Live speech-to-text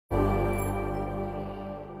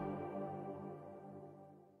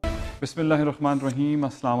بسم اللہ الرحمن الرحیم.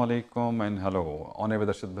 السلام علیکم and hello. On with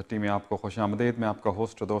Arshad بھٹی میں آپ کو خوش آمدید. میں آپ کا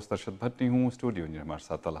ہوسٹ و دوست ارشد بھٹی ہوں. اسٹوڈیو انجینئر ہمارے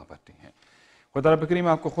ساتھ اللہ بھٹی ہیں. خدا رب کریم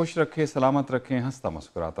آپ کو خوش رکھے, سلامت رکھے, ہنستا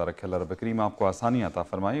مسکراتا رکھے. اللہ رب کریم آپ کو آسانیاں عطا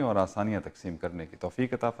فرمائے اور آسانیاں تقسیم کرنے کی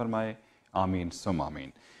توفیق عطا فرمائے. آمین ثم آمین.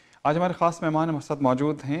 آج ہمارے خاص مہمان ہمارے ساتھ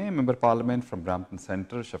موجود ہیں member parliament from Brampton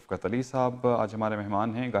centre شفقت علی صاحب. آج ہمارے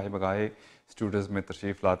مہمان ہیں. گاہے بگاہے اسٹوڈیوز میں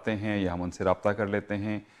تشریف لاتے ہیں یا ہم ان سے رابطہ کر لیتے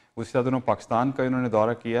ہیں. گزشتہ دنوں پاکستان کا انہوں نے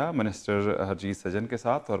دورہ کیا منسٹر ارشد سجن کے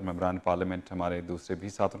ساتھ, اور ممبران پارلیمنٹ ہمارے دوسرے بھی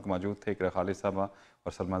ساتھ ان کو موجود تھے, خالد صاحبہ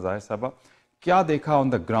اور سلمہ ظاہر صاحبہ. کیا دیکھا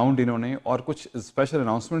آن دا گراؤنڈ انہوں نے, اور کچھ اسپیشل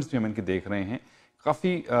اناؤنسمنٹس بھی ہم ان کی دیکھ رہے ہیں.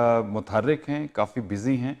 کافی متحرک ہیں, کافی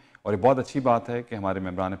بزی ہیں, اور یہ بہت اچھی بات ہے کہ ہمارے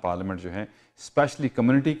ممبران پارلیمنٹ جو ہیں اسپیشلی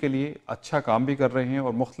کمیونٹی کے لیے اچھا کام بھی کر رہے ہیں,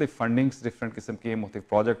 اور مختلف فنڈنگز ڈفرینٹ قسم کے مختلف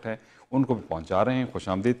پروجیکٹ ہیں ان کو بھی پہنچا رہے ہیں. خوش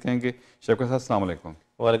آمدید کہیں گے. شفقت صاحب السلام علیکم.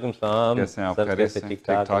 وعلیکم السلام. کیسے ہیں آپ؟ خیریت سے؟ ٹھیک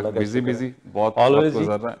ٹھاک. بزی بہت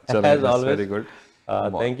گزر رہا ہے. Always. Very good.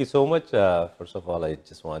 Thank you so much. First of all, I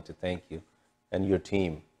just want to thank you and your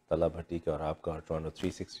team, Talha بھٹی کا اور آپ کا ٹورانٹو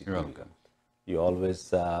 360 ٹیم کا. You always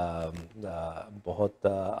بہت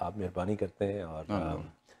آپ مہربانی کرتے ہیں اور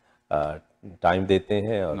ٹائم دیتے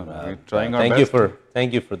ہیں, اور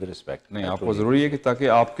thank you for the respect. نہیں, آپ کو ضروری ہے کہ تاکہ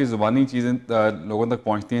آپ کی زبانی چیزیں لوگوں تک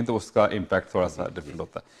پہنچتی ہیں تو اس کا امپیکٹ تھوڑا سا ڈفرینٹ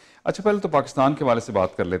ہوتا ہے. اچھا, پہلے تو پاکستان کے والے سے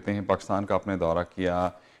بات کر لیتے ہیں. پاکستان کا آپ نے دورہ کیا,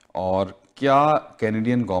 اور کیا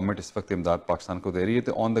کینیڈین گورنمنٹ اس وقت امداد پاکستان کو دے رہی ہے,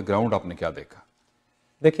 تو آن دا گراؤنڈ آپ نے کیا دیکھا؟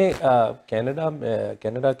 دیکھیں,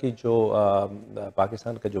 کینیڈا کی جو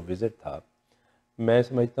پاکستان کا جو وزٹ تھا, میں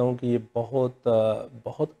سمجھتا ہوں کہ یہ بہت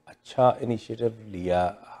اچھا انیشیٹو لیا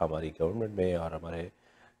ہماری گورنمنٹ میں, اور ہمارے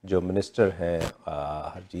جو منسٹر ہیں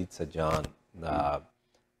ارشد سجان,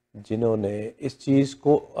 جنہوں نے اس چیز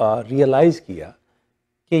کو ریئلائز کیا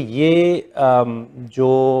کہ یہ جو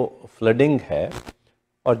فلڈنگ ہے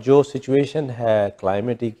اور جو سچویشن ہے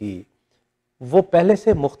کلائمیٹی کی, وہ پہلے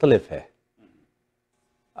سے مختلف ہے,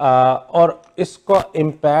 اور اس کا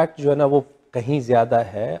امپیکٹ جو ہے نا وہ کہیں زیادہ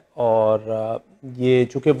ہے. اور یہ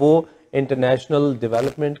چونکہ وہ انٹرنیشنل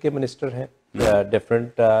ڈیولپمنٹ کے منسٹر ہیں,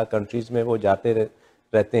 ڈفرینٹ کنٹریز میں وہ جاتے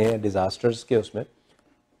رہتے ہیں ڈیزاسٹرز کے اس میں,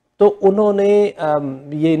 تو انہوں نے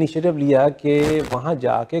یہ انیشیٹو لیا کہ وہاں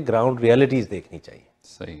جا کے گراؤنڈ ریئلٹیز دیکھنی چاہیے.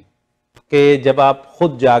 صحیح, کہ جب آپ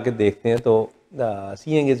خود جا کے دیکھتے ہیں تو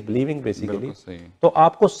سیئنگ از بلیونگ بیسیکلی, تو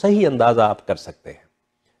آپ کو صحیح اندازہ آپ کر سکتے ہیں.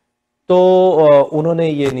 تو انہوں نے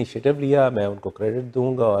یہ انیشیٹو لیا, میں ان کو کریڈٹ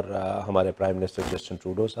دوں گا, اور ہمارے پرائم منسٹر جسٹن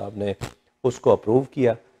ٹروڈو صاحب نے اس کو اپروو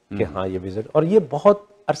کیا کہ ہاں یہ وزٹ, اور یہ بہت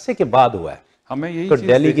عرصے کے بعد ہوا ہے. ہمیں یہی تو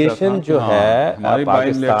ڈیلیگیشن جو ہے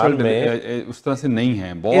پاکستان میں اس طرح سے نہیں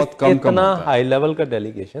ہے, بہت کم اتنا ہائی لیول کا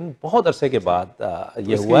ڈیلیگیشن بہت عرصے کے بعد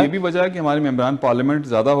یہ ہوا ہے. یہ بھی وجہ ہے کہ ہمارے ممبران پارلیمنٹ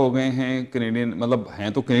زیادہ ہو گئے ہیں کینیڈین, مطلب ہیں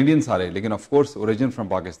تو کینیڈین سارے, لیکن of course origin from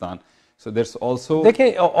Pakistan. So there's also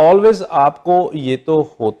دیکھیں, آلویز آپ کو یہ تو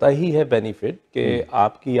ہوتا ہی ہے بینیفٹ کہ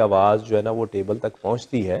آپ کی آواز جو ہے نا وہ ٹیبل تک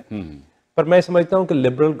پہنچتی ہے, پر میں سمجھتا ہوں کہ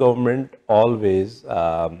لبرل گورنمنٹ آلویز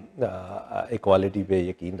ایکوالٹی پہ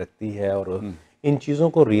یقین رکھتی ہے, اور ان چیزوں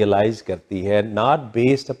کو ریئلائز کرتی ہے, ناٹ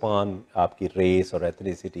بیسڈ اپان آپ کی ریس اور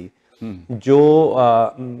ایتھنیسٹی. جو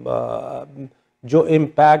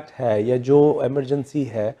امپیکٹ ہے یا جو ایمرجنسی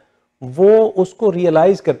ہے وہ اس کو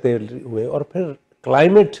ریئلائز کرتے ہوئے, اور پھر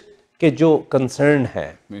کلائمیٹ کے جو کنسرن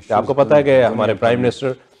ہے, آپ کو پتہ ہے کہ ہمارے پرائم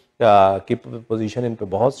منسٹر کی پوزیشن ان پہ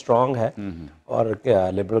بہت اسٹرانگ ہے, اور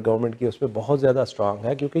لبرل گورنمنٹ کی اس پہ بہت زیادہ اسٹرانگ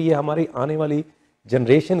ہے, کیونکہ یہ ہماری آنے والی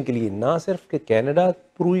جنریشن کے لیے نہ صرف کہ کینیڈا,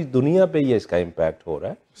 پوری دنیا پہ یہ اس کا امپیکٹ ہو رہا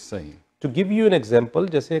ہے. صحیح. To give you an example,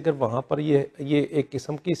 جیسے اگر وہاں پر یہ ایک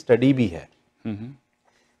قسم کی اسٹڈی بھی ہے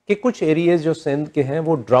کہ کچھ ایریاز جو سندھ کے ہیں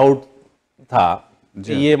وہ ڈراؤٹ تھا,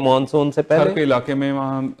 یہ مانسون سے پہلے کے علاقے میں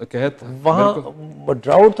وہاں وہاں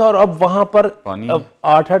ڈراؤٹ تھا, اور اب وہاں پر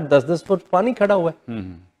 8-10 فٹ پانی کھڑا ہوا ہے.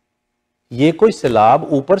 یہ کوئی سیلاب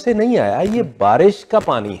اوپر سے نہیں آیا, یہ بارش کا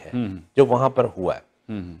پانی ہے جو وہاں پر ہوا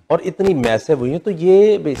ہے, اور اتنی میسو ہوئی ہے. تو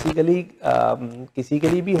یہ بیسیکلی کسی کے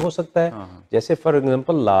لیے بھی ہو سکتا ہے. جیسے فار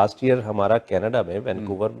ایگزامپل لاسٹ ایئر ہمارا کینیڈا میں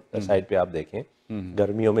وینکوور سائڈ پہ آپ دیکھیں,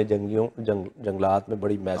 گرمیوں میں جنگلات میں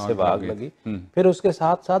بڑی میسو آگ لگی, پھر اس کے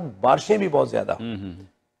ساتھ ساتھ بارشیں بھی بہت زیادہ.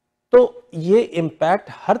 تو یہ امپیکٹ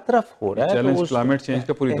ہر طرف ہو رہا ہے, چیلنج کلائمیٹ چینج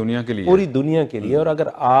کا پوری دنیا کے لیے, اور اگر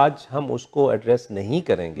آج ہم اس کو ایڈریس نہیں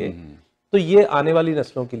کریں گے تو یہ آنے والی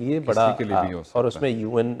نسلوں کے لیے بڑا, اور اس میں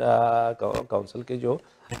یو این کونسل کے جو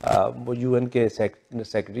وہ یو این کے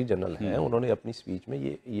سیکرٹری جنرل ہیں, انہوں نے اپنی اسپیچ میں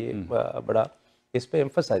یہ بڑا اس پہ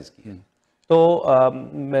ایمفسائز کیا. تو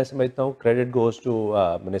میں سمجھتا ہوں credit goes to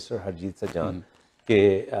minister Arshad سجان کہ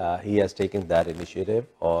he has taken that initiative,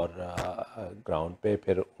 اور گراؤنڈ پہ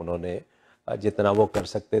پھر انہوں نے جتنا وہ کر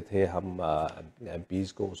سکتے تھے, ہم ایم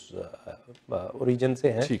پیز کو اس اوریجن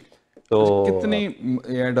سے ہیں تو کتنی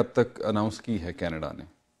ایڈ اب تک اناؤنس کی ہے کینیڈا نے؟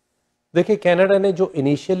 دیکھیں کینیڈا نے جو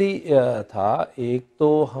انیشیلی تھا، ایک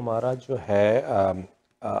تو ہمارا جو ہے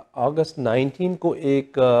اگست 19 کو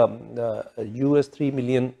ایک $3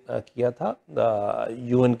 ملین کیا تھا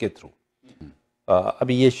UN کے تھرو.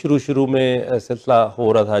 ابھی یہ شروع میں سلسلہ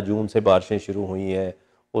ہو رہا تھا، جون سے بارشیں شروع ہوئی ہیں،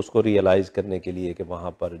 اس کو ریئلائز کرنے کے لیے کہ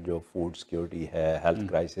وہاں پر جو فوڈ سیکیورٹی ہے، ہیلتھ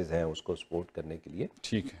کرائسس ہیں، اس کو سپورٹ کرنے کے لیے.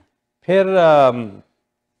 ٹھیک ہے. پھر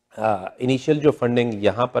انیشیل جو فنڈنگ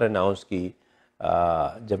یہاں پر اناؤنس کی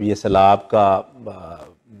جب یہ سیلاب کا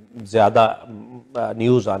زیادہ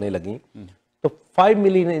نیوز آنے لگیں تو 5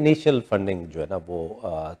 ملین انیشیل فنڈنگ جو ہے نا وہ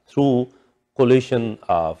through coalition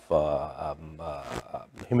of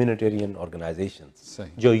humanitarian organisations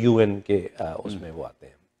جو UN کے اس میں وہ آتے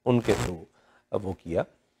ہیں، ان کے تھرو وہ کیا.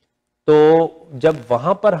 تو جب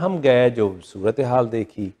وہاں پر ہم گئے، جو صورتحال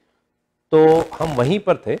دیکھی، تو ہم وہیں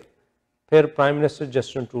پر تھے. پھر پرائم منسٹر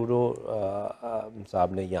جسٹن ٹروڈو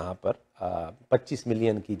صاحب نے یہاں پر 25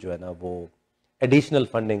 ملین کی جو ہے نا وہ ایڈیشنل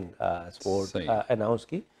فنڈنگ سپورٹ اناؤنس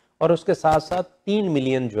کی، اور اس کے ساتھ ساتھ 3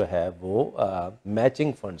 ملین جو ہے وہ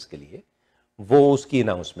میچنگ فنڈز کے لیے وہ اس کی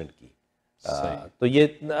اناؤنسمنٹ کی. تو یہ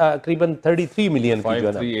تقریباً 33 ملین کی جو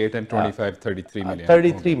ہے نا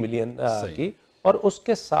 33 ملین کی. اور اس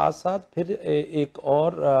کے ساتھ ساتھ پھر ایک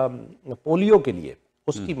اور پولیو کے لیے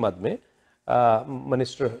اس کی مد میں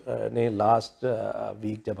منسٹر نے لاسٹ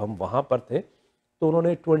ویک جب ہم وہاں پر تھے تو انہوں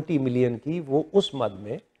نے 20 ملین کی وہ اس مد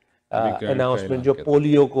میں اناؤنسمنٹ جو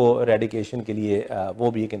پولیو کو ریڈیکیشن کے لیے وہ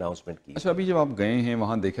بھی ایک اناؤنسمنٹ کی. اچھا، ابھی جب آپ گئے ہیں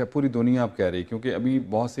وہاں دیکھا پوری دنیا آپ کہہ رہی، کیونکہ ابھی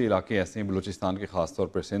بہت سے علاقے ایسے ہیں بلوچستان کے خاص طور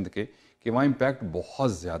پر سندھ کے کہ وہاں امپیکٹ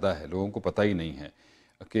بہت زیادہ ہے، لوگوں کو پتہ ہی نہیں ہے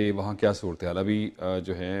کہ وہاں کیا صورتحال. ابھی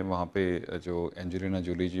جو ہے وہاں پہ جو اینجلینا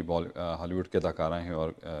جولی جی ہالی ووڈ کے اداکارہ ہیں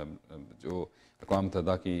اور جو اقوام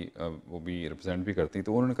متحدہ کی وہ بھی ریپرزینٹ بھی کرتی ہیں،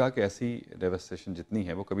 تو انہوں نے کہا کہ ایسی ڈیواسٹیشن جتنی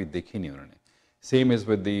ہے وہ کبھی دیکھی نہیں انہوں نے. سیم از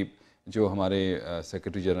ود دی جو ہمارے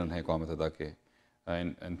سیکرٹری جنرل ہیں اقوام متحدہ کے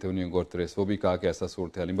انتونیو گوتریس، وہ بھی کہا کہ ایسا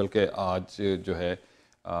صورتحال نہیں. بلکہ آج جو ہے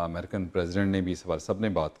امریکن پریزیڈنٹ نے بھی اس حوالے سب نے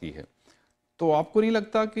بات کی ہے. تو آپ کو نہیں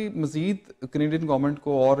لگتا کہ مزید کینیڈین گورنمنٹ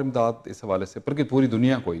کو اور امداد اس حوالے سے، بلکہ پوری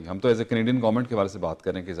دنیا کو ہی، ہم تو ایز اے کینیڈین گورنمنٹ کے حوالے سے بات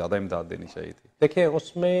کریں کہ زیادہ امداد دینی چاہیے تھی؟ دیکھیں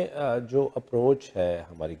اس میں جو اپروچ ہے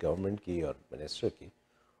ہماری گورنمنٹ کی اور منسٹر کی،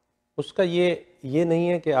 اس کا یہ نہیں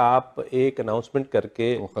ہے کہ آپ ایک اناؤنسمنٹ کر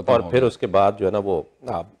کے اور پھر اس کے بعد جو ہے نا وہ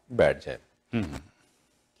آپ بیٹھ جائیں.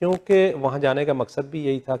 کیونکہ وہاں جانے کا مقصد بھی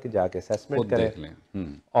یہی تھا کہ جا کے اسیسمنٹ کریں.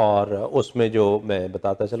 اور اس میں جو میں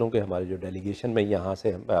بتاتا چلوں کہ ہماری جو ڈیلیگیشن میں یہاں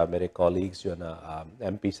سے میرے کولیگز جو ہے نا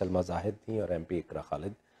MP سلمہ زاہد تھیں اور MP اقرا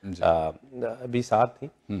خالد بھی ساتھ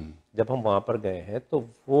تھیں. جب ہم وہاں پر گئے ہیں تو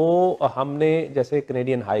وہ ہم نے جیسے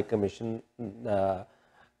کینیڈین ہائی کمیشن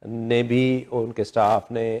نے بھی ان کے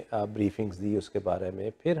سٹاف نے بریفنگز دی اس کے بارے میں.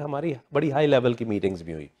 پھر ہماری بڑی ہائی لیول کی میٹنگز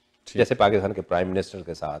بھی ہوئی، جیسے پاکستان کے پرائم منسٹر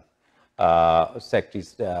کے ساتھ، سیکرٹری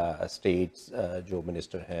اسٹیٹس جو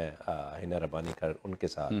منسٹر ہیں ہنا ربانی کر ان کے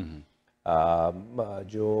ساتھ،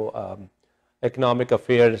 جو اکنامک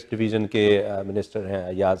افیئرز ڈویژن کے منسٹر ہیں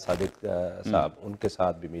ایاز صادق صاحب، ان کے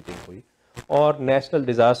ساتھ بھی میٹنگ ہوئی. اور نیشنل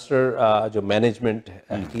ڈیزاسٹر جو مینجمنٹ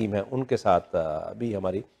ٹیم ہے ان کے ساتھ بھی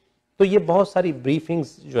ہماری. تو یہ بہت ساری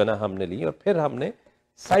بریفنگز جو ہے نا ہم نے لی، اور پھر ہم نے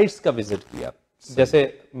سائٹس کا وزٹ کیا. جیسے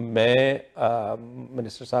میں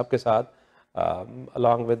منسٹر صاحب کے ساتھ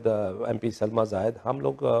along with MP سلمہ زاہد ہم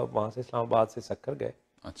لوگ وہاں سے اسلام آباد سے سکھر گئے.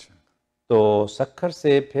 اچھا. تو سکھر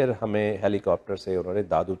سے پھر ہمیں ہیلی کاپٹر سے انہوں نے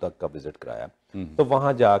دادو تک کا وزٹ کرایا. تو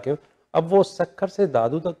وہاں جا کے اب وہ سکھر سے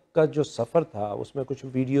دادو تک کا جو سفر تھا اس میں کچھ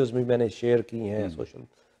ویڈیوز بھی میں نے شیئر کی ہیں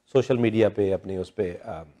سوشل میڈیا پہ، اپنی اس پہ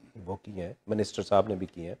وہ کی ہیں، منسٹر صاحب نے بھی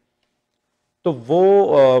کی ہیں. تو وہ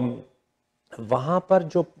وہاں پر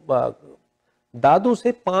جو دادو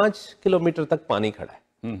سے 5 کلومیٹر تک پانی کھڑا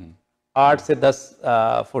ہے، 8 سے 10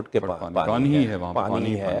 فٹ کے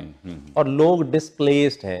پانی ہے، اور لوگ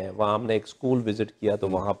ڈسپلیسڈ ہیں. وہاں ہم نے ایک اسکول وزٹ کیا تو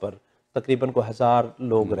وہاں پر تقریباً کو 1000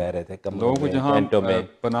 لوگ رہ رہے تھے کمروں میں، ٹینٹوں میں.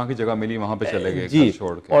 پناہ کی جگہ ملی وہاں پہ چلے گئے جی،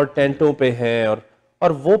 چھوڑ کے، اور ٹینٹوں پہ ہیں.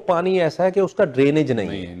 اور وہ پانی ایسا ہے کہ اس کا ڈرینیج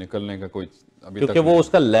نہیں ہے، نکلنے کا کوئی ابھی کیونکہ وہ اس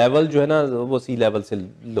کا لیول جو ہے نا وہ سی لیول سے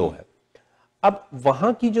لو ہے. اب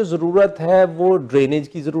وہاں کی جو ضرورت ہے وہ ڈرینیج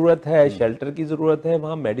کی ضرورت ہے، شیلٹر کی ضرورت ہے،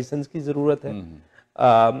 وہاں میڈیسنز کی ضرورت ہے،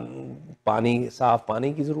 پانی، صاف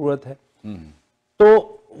پانی کی ضرورت ہے.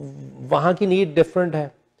 تو وہاں کی نیڈ ڈفرینٹ ہے.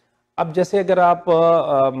 اب جیسے اگر آپ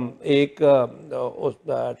ایک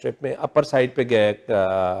ٹرپ میں اپر سائڈ پہ گئے،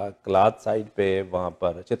 کلات سائڈ پہ، وہاں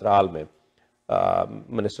پر چترال میں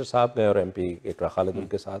منسٹر صاحب گئے اور MP اقرا خالد ان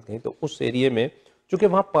کے ساتھ گئیں، تو اس ایریے میں چونکہ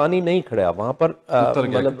وہاں پانی نہیں کھڑا، وہاں پر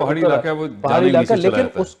پہاڑی علاقہ ہے، وہ پہاڑی علاقہ، لیکن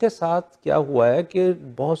اس کے ساتھ کیا ہوا ہے کہ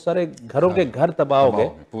بہت سارے گھروں کے گھر تباہ ہو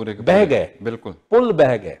گئے، بہہ گئے، بالکل پل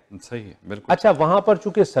بہہ گئے. صحیح ہے بالکل. اچھا وہاں پر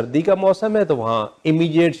چونکہ سردی کا موسم ہے تو وہاں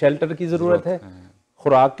امیڈیٹ شیلٹر کی ضرورت ہے،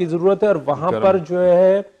 خوراک کی ضرورت ہے، اور وہاں پر جو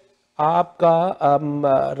ہے آپ کا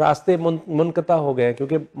راستے منقطع ہو گئے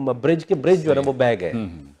کیونکہ برج جو ہے نا وہ بہہ گئے،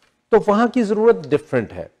 تو وہاں کی ضرورت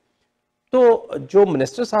ڈفرینٹ ہے. تو جو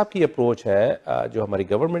منسٹر صاحب کی اپروچ ہے، جو ہماری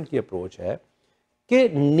گورنمنٹ کی اپروچ ہے کہ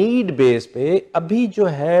نیڈ بیس پہ ابھی جو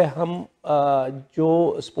ہے ہم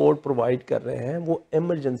جو سپورٹ پرووائڈ کر رہے ہیں وہ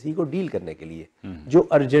ایمرجنسی کو ڈیل کرنے کے لیے، جو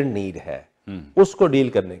ارجنٹ نیڈ ہے اس کو ڈیل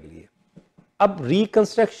کرنے کے لیے. اب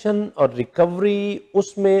ریکنسٹرکشن اور ریکوری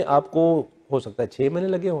اس میں آپ کو ہو سکتا ہے 6 مہینے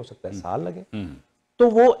لگے، ہو سکتا ہے سال لگے، تو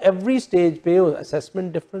وہ ایوری سٹیج پہ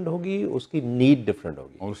اسیسمنٹ ڈفرنٹ ہوگی، اس کی نیڈ ڈفرنٹ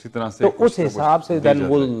ہوگی، اور اسی طرح سے تو اس حساب سے then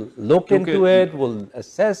we'll look into it, we'll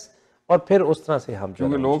assess، اور پھر اس طرح سے ہم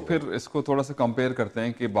کیونکہ لوگ پھر اس کو تھوڑا سا کمپیئر کرتے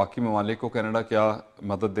ہیں کہ باقی ممالک کو کینیڈا کیا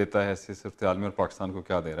مدد دیتا ہے ایسے صورتحال میں اور پاکستان کو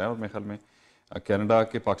کیا دے رہا ہے، اور میرے خیال میں کینیڈا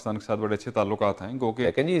کے پاکستان کے ساتھ بڑے اچھے تعلقات ہیں. گو کہ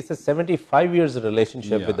لیکن جی it's a 75 years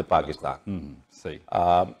relationship with Pakistan.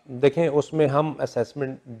 صحیح دیکھیں اس میں ہم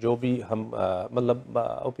اسیسمنٹ جو بھی ہم مطلب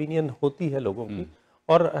اوپینین ہوتی ہے لوگوں کی،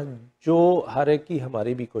 اور جو ہر ایک کی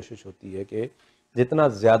ہماری بھی کوشش ہوتی ہے کہ جتنا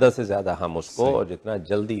زیادہ سے زیادہ ہم اس کو اور جتنا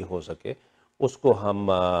جلدی ہو سکے اس کو ہم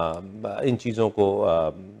ان چیزوں کو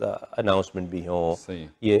اناؤنسمنٹ بھی ہوں،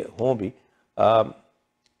 یہ ہوں بھی،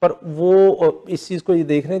 پر وہ اس چیز کو یہ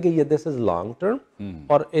دیکھ رہے ہیں کہ یہ دس از لانگ ٹرم،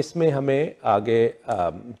 اور اس میں ہمیں آگے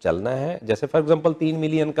چلنا ہے. جیسے فار ایگزامپل 3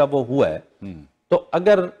 ملین کا وہ ہوا ہے، تو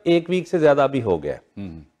اگر 1 ویک سے زیادہ بھی ہو گیا،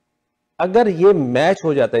 اگر یہ میچ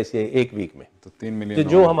ہو جاتا ہے اس 1 ویک میں، تو 3 ملین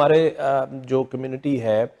جو ہمارے جو کمیونٹی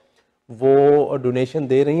ہے وہ ڈونیشن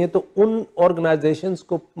دے رہی ہیں، تو ان آرگنائزیشنز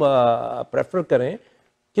کو پریفر کریں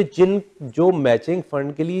کہ جو میچنگ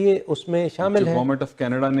فنڈ کے لیے اس میں شامل ہیں، گورنمنٹ آف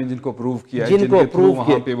کینیڈا نے جن کو اپروو کیا ہے، جن کو اپروو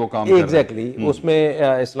وہاں پہ وہ کام کر رہے ہیں. ایگزیکٹلی اس میں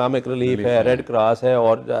اسلامک ریلیف ہے، ریڈ کراس ہے،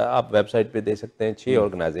 اور آپ ویب سائٹ پہ دیکھ سکتے ہیں 6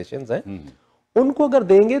 آرگنائزیشنز ہیں. ان کو اگر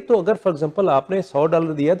دیں گے تو اگر فار ایگزامپل آپ نے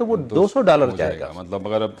 $100 دیا تو وہ $200 جائے گا. مطلب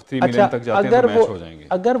اگر اب 3 ملین تک جاتے ہیں تو میچ ہو جائیں گے.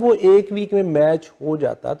 اگر وہ 1 ویک میں میچ ہو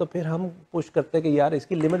جاتا تو پھر ہم پوش کرتے کہ یار اس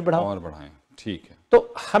کی لمٹ بڑھاؤ اور بڑھائیں. ٹھیک ہے. تو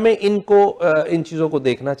ہمیں ان چیزوں کو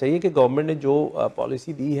دیکھنا چاہیے کہ گورنمنٹ نے جو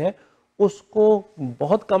پالیسی دی ہے اس کو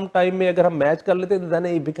بہت کم ٹائم میں اگر ہم میچ کر لیتے then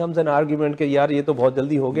it becomes an argument کہ یار یہ تو بہت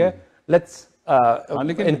جلدی ہو گیا، لیٹس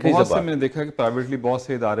لیکن بہت سے میں نے دیکھا کہ پرائیویٹلی بہت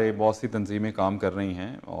سے ادارے، بہت سی تنظیمیں کام کر رہی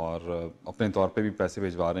ہیں اور اپنے طور پہ بھی پیسے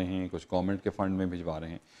بھجوا رہے ہیں، کچھ گورنمنٹ کے فنڈ میں بھجوا رہے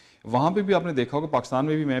ہیں. وہاں پہ بھی آپ نے دیکھا ہوگا، پاکستان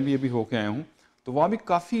میں بھی میں بھی ابھی ہو کے آیا ہوں، تو وہاں بھی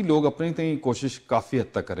کافی لوگ اپنی تئیں کوشش کافی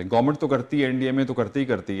حد تک کریں. گورنمنٹ تو کرتی ہے، انڈیا میں تو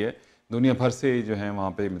کرتی ہے، دنیا بھر سے جو ہے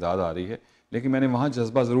وہاں پہ امداد آ رہی ہے، لیکن میں نے وہاں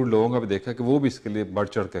جذبہ ضرور لوگوں کا بھی دیکھا کہ وہ بھی اس کے لیے بڑھ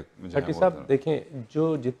چڑھ کے. بھٹی صاحب دیکھیں،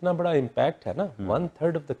 جو جتنا بڑا امپیکٹ ہے نا،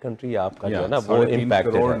 1/3 آف دا کنٹری آپ کا جو ہے نا وہ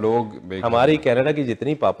امپیکٹ ہے. لوگ ہماری کینیڈا کی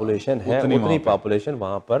جتنی پاپولیشن ہے اتنی پاپولیشن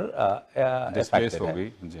وہاں پر افیکٹڈ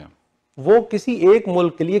ہے. وہ کسی ایک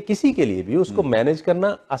ملک کے لیے، کسی کے لیے بھی اس کو مینیج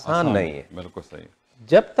کرنا آسان نہیں ہے. بالکل صحیح.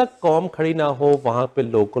 جب تک قوم کھڑی نہ ہو، وہاں پہ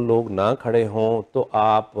لوکل لوگ نہ کھڑے ہوں، تو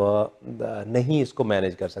آپ نہیں اس کو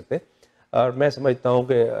مینیج کر سکتے. اور میں سمجھتا ہوں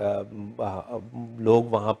کہ لوگ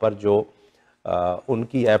وہاں پر جو ان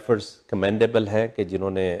کی ایفرٹس کمینڈیبل ہیں کہ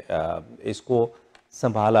جنہوں نے اس کو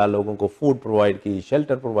سنبھالا، لوگوں کو فوڈ پرووائڈ کی،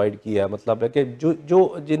 شیلٹر پرووائڈ کیا، مطلب ہے کہ جو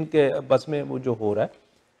جن کے بس میں وہ جو ہو رہا ہے.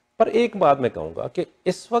 پر ایک بات میں کہوں گا کہ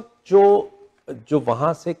اس وقت جو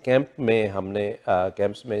وہاں سے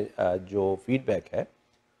کیمپس میں جو فیڈ بیک ہے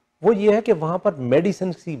وہ یہ ہے کہ وہاں پر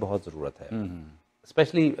میڈیسنز کی بہت ضرورت ہے،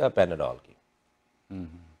 اسپیشلی پیناڈول کی.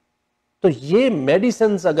 تو یہ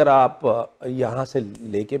میڈیسنز اگر آپ یہاں سے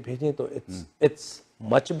لے کے بھیجیں تو اٹس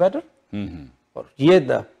مچ بیٹر. اور یہ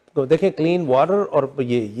دیکھیں کلین واٹر، اور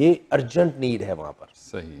یہ ارجنٹ نیڈ ہے وہاں پر.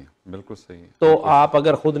 صحیح، بالکل صحیح. تو آپ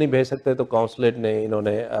اگر خود نہیں بھیج سکتے تو کونسلیٹ نے انہوں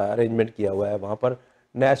نے ارینجمنٹ کیا ہوا ہے وہاں پر.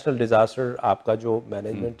 نیشنل ڈیزاسٹر آپ کا جو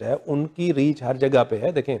مینجمنٹ ہے ان کی ریچ ہر جگہ پہ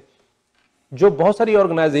ہے. دیکھیں جو بہت ساری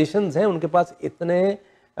آرگنائزیشنز ہیں ان کے پاس اتنے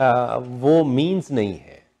وہ مینز نہیں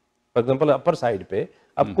ہے. فار ایگزامپل اپر سائڈ پہ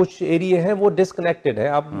اب کچھ ایریے ہیں وہ ڈسکنیکٹڈ ہیں،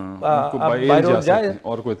 آپ بائی روڈ جائیں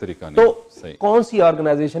اور کوئی طریقہ نہیں. تو کون سی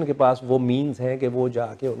آرگنائزیشن کے پاس وہ مینز ہیں کہ وہ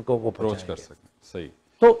جا کے ان کو وہ اپروچ کر سکیں. صحیح.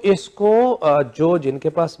 تو اس کو جو جن کے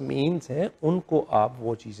پاس مینز ہیں ان کو آپ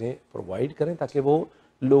وہ چیزیں پرووائڈ کریں تاکہ وہ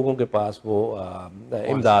لوگوں کے پاس وہ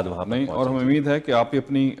امداد وہاں پر. اور ہمیں امید ہے کہ آپ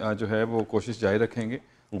اپنی جو ہے وہ کوشش جاری رکھیں گے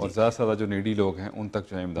اور زیادہ سے زیادہ جو نیڈی لوگ ہیں ان تک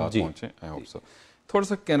جو ہے امداد پہنچیں. I hope so. تھوڑا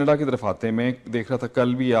سا کینیڈا کی طرف آتے ہیں. میں دیکھ رہا تھا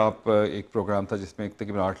کل بھی آپ ایک پروگرام تھا جس میں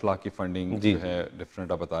تقریباً 8 لاکھ کی فنڈنگ جو ہے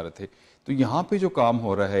ڈفرینٹ آپ بتا رہے تھے. تو یہاں پہ جو کام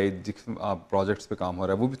ہو رہا ہے, جس آپ پروجیکٹس پہ کام ہو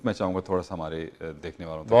رہا ہے, وہ بھی میں چاہوں گا تھوڑا سا ہمارے دیکھنے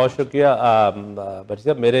والوں. بہت شکریہ بھٹی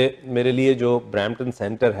صاحب. میرے لیے جو برمپٹن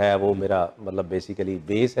سینٹر ہے وہ میرا مطلب بیسیکلی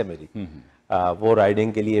بیس ہے میری. وہ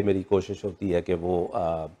رائڈنگ کے لیے میری کوشش ہوتی ہے کہ وہ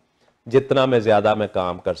جتنا میں زیادہ میں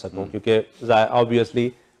کام کر سکوں, کیونکہ آبویسلی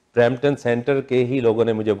برمپٹن سینٹر کے ہی لوگوں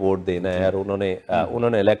نے مجھے ووٹ دینا ہے, اور انہوں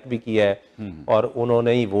نے الیکٹ بھی کیا ہے, اور انہوں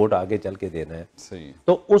نے ہی ووٹ آگے چل کے دینا ہے.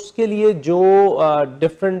 تو اس کے لیے جو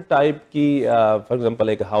ڈفرینٹ ٹائپ کی فار ایگزامپل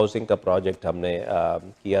ایک ہاؤسنگ کا پروجیکٹ ہم نے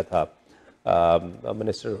کیا تھا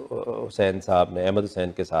منسٹر حسین صاحب نے, احمد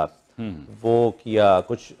حسین کے ساتھ, وہ کیا.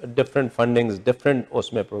 کچھ ڈفرینٹ فنڈنگز ڈفرینٹ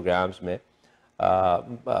اس میں پروگرامز میں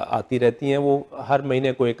آتی رہتی ہیں. وہ ہر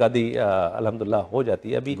مہینے کو ایک آدھی الحمدللہ ہو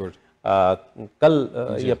جاتی ہے. ابھی کل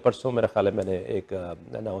یا پرسوں میرا خیال ہے میں نے ایک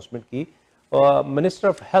اناؤنسمنٹ کی منسٹر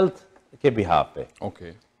آف ہیلتھ کے بہاف پہ.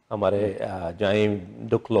 ہمارے جائیں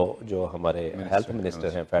ڈکلو جو ہمارے ہیلتھ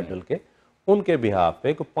منسٹر ہیں فیڈرل کے, ان کے بہاف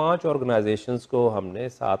پہ 5 آرگنائزیشنز کو ہم نے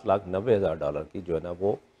 $7,90,000 کی جو ہے نا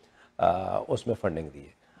وہ اس میں فنڈنگ دی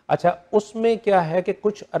ہے. اچھا, اس میں کیا ہے کہ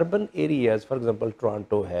کچھ urban areas, for example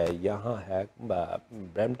Toronto ہے, یہاں ہے,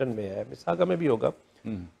 برمپٹن میں ہے, مساگا میں بھی ہوگا,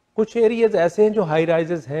 کچھ ایریاز ایسے ہیں جو ہائی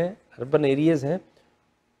رائزز ہیں, اربن ایریاز ہیں,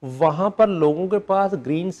 وہاں پر لوگوں کے پاس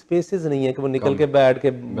گرین سپیسز نہیں ہے کہ وہ نکل کے بیٹھ کے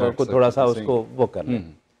کو تھوڑا سا اس کو وہ کر لیں.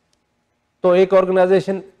 تو ایک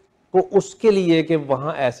آرگنائزیشن کو اس کے لیے کہ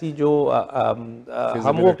وہاں ایسی جو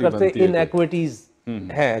ہم وہ کرتے ان ایکویٹیز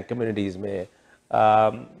ہیں کمیونٹیز میں,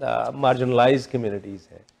 مارجنلائز کمیونٹیز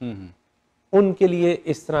ہیں, ان کے لیے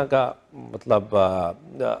اس طرح کا مطلب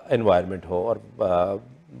انوائرمنٹ ہو. اور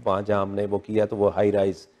وہاں جہاں ہم نے وہ کیا تو وہ ہائی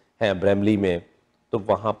رائز ہیں بریملی میں, تو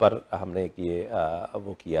وہاں پر ہم نے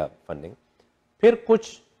وہ کیا فنڈنگ. پھر کچھ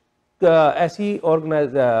ایسی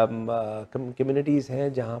کمیونٹیز ہیں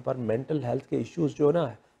جہاں پر مینٹل ہیلتھ کے ایشوز جو نا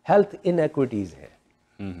ہیلتھ ان ایکویٹیز ہیں,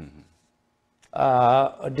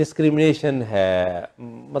 ڈسکریمنیشن ہے,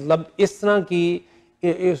 مطلب اس طرح کی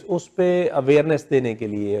اس پہ اویئرنیس دینے کے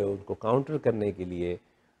لیے, ان کو کاؤنٹر کرنے کے لیے.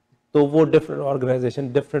 تو وہ ڈفرینٹ آرگنائزیشن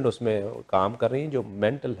ڈفرینٹ اس میں کام کر رہی ہیں جو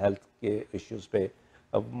مینٹل ہیلتھ کے ایشوز پہ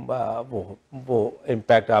وہ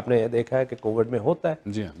امپیکٹ آپ نے دیکھا ہے کہ کووڈ میں ہوتا ہے.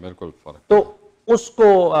 جی ہاں بالکل فرق. تو اس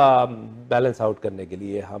کو بیلنس آؤٹ کرنے کے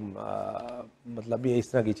لیے ہم مطلب یہ اس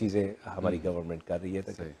طرح کی چیزیں ہماری گورنمنٹ کر رہی ہے.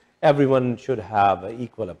 Every one should have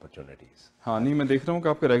equal opportunities. ہاں نہیں, میں دیکھ رہا ہوں کہ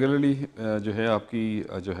آپ کے ریگولرلی جو ہے آپ کی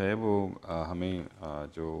جو ہے وہ ہمیں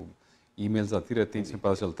جو ای میلز آتی رہتی ہیں, جس میں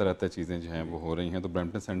پتہ چلتا رہتا ہے چیزیں جو ہیں وہ ہو رہی ہیں. تو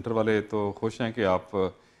برمپٹن سینٹر والے تو خوش ہیں کہ آپ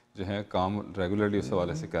جو ہے کام ریگولرلی اس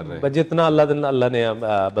حوالے سے کر رہے ہیں. جتنا اللہ نے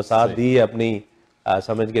بساط دی ہے اپنی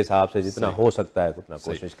سمجھ کے حساب سے, جتنا ہو سکتا ہے اتنا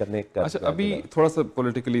کوشش کرنے کا. اچھا, ابھی تھوڑا سا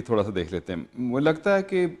پولیٹیکلی تھوڑا سا دیکھ لیتے ہیں. مجھے لگتا ہے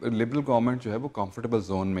کہ لبرل گورنمنٹ جو ہے وہ کمفرٹیبل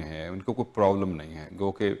زون میں ہے, ان کو کوئی پرابلم نہیں ہے.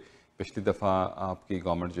 گو کہ پچھلی دفعہ آپ کی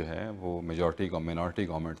گورنمنٹ جو ہے وہ مینورٹی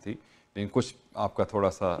گورنمنٹ تھی, لیکن کچھ آپ کا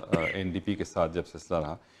تھوڑا سا NDP کے ساتھ جب سلسلہ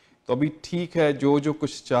رہا, تو ابھی ٹھیک ہے جو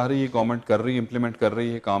کچھ چاہ رہی ہے گورنمنٹ کر رہی ہے, امپلیمنٹ کر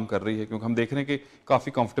رہی ہے, کام کر رہی ہے, کیونکہ ہم دیکھ رہے ہیں کہ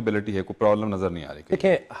کافی کمفرٹیبلٹی ہے, کوئی پرابلم نظر نہیں آ رہی.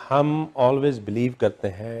 دیکھیں, ہم آلویز بلیو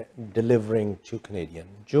کرتے ہیں ڈیلیورنگ ٹو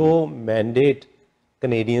کینیڈین. جو مینڈیٹ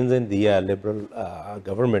کینیڈینز نے دیا لبرل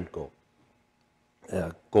گورنمنٹ کو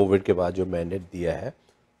کووڈ کے بعد, جو مینڈیٹ دیا ہے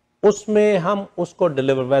اس میں ہم اس کو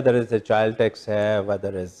deliver, weather is child tax ہے,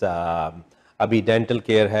 ویدر از ابھی ڈینٹل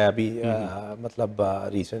کیئر ہے, ابھی مطلب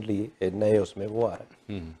ریسنٹلی نئے اس میں وہ آ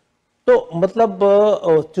رہا ہے. تو مطلب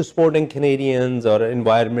ٹو سپورٹنگ کینیڈینز اور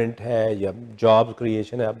انوائرمنٹ ہے یا جاب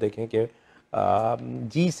کریشن ہے. آپ دیکھیں کہ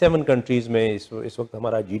G7 کنٹریز میں اس وقت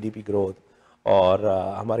ہمارا GDP گروتھ اور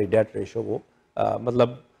ہماری ڈیٹ ریشو وہ مطلب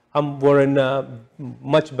ہم were in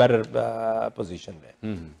much better position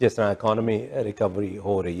میں, جس طرح اکانومی ریکوری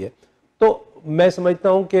ہو رہی ہے. تو میں سمجھتا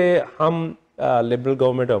ہوں کہ ہم لبرل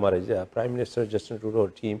گورنمنٹ, ہمارے پرائم منسٹر جسٹن ٹروڈو اور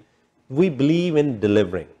team, we believe in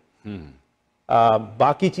delivering.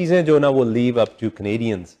 باقی چیزیں جو نا وہ لیو اپ ٹو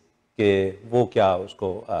کینیڈینز کہ وہ کیا اس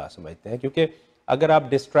کو سمجھتے ہیں. کیونکہ اگر آپ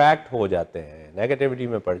ڈسٹریکٹ ہو جاتے ہیں, نیگیٹیوٹی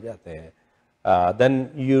میں پڑ جاتے ہیں, then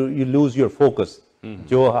you lose your focus.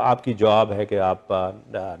 جو آپ کی جاب ہے کہ آپ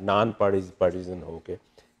نان پارٹیزن ہو کے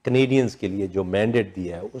کینیڈینز کے لیے جو مینڈیٹ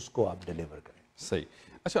دیا ہے اس کو آپ ڈیلیور کریں. صحیح.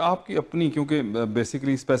 اچھا, آپ کی اپنی, کیونکہ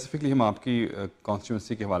بیسیکلی اسپیسیفکلی ہم آپ کی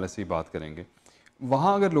کانسٹیٹوئنسی کے حوالے سے ہی بات کریں گے,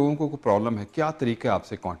 وہاں اگر لوگوں کو کوئی پرابلم ہے, کیا طریقہ ہے آپ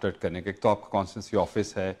سے کانٹیکٹ کرنے کا؟ ایک تو آپ کا کانسٹیٹوئنسی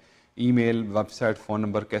آفس ہے, ای میل, ویب سائٹ, فون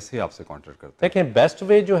نمبر, کیسے آپ سے کانٹیکٹ کرتے ہیں؟ دیکھیں, بیسٹ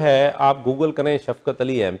وے جو ہے آپ گوگل کریں شفقت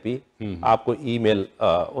علی MP, آپ کو ای میل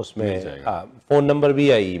اس میں فون نمبر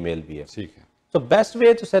بھی ہے, ای میل بھی ہے. ٹھیک ہے. تو best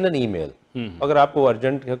way to send an ای میل. اگر آپ کو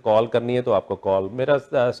ارجنٹ کال کرنی ہے تو آپ کو کال, میرا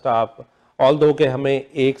اسٹاف although کہ ہمیں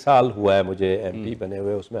 1 سال ہوا ہے مجھے ایم پی بنے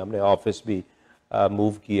ہوئے, اس میں ہم نے آفس بھی موو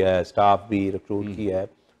کیا ہے, اسٹاف بھی ریکروٹ کیا ہے,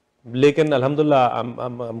 لیکن الحمدللہ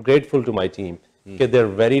I'm grateful to my team کہ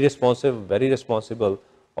they're very responsive, very responsible,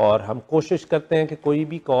 اور ہم کوشش کرتے ہیں کہ کوئی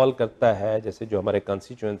بھی کال کرتا ہے, جیسے جو ہمارے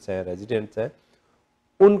کنسٹیچوئنٹس ہیں, ریزیڈنٹس ہیں,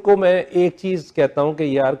 ان کو میں ایک چیز کہتا ہوں کہ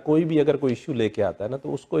یار کوئی بھی اگر کوئی ایشو لے کے آتا ہے نا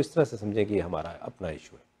تو اس کو اس طرح سے سمجھیں کہ یہ ہمارا اپنا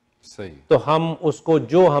ایشو ہے. صحیح. تو ہم اس کو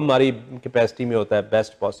جو ہماری کیپیسٹی میں ہوتا ہے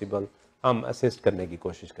بیسٹ پاسبل ہم اسسٹ کرنے کی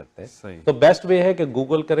کوشش کرتے ہیں. صحیح. تو بیسٹ وے ہے کہ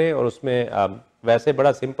گوگل کریں, اور اس میں ویسے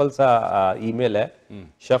بڑا سمپل سا ای میل ہے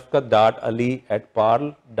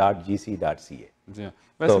shafqat.ali@parl.gc.ca. جی ہاں,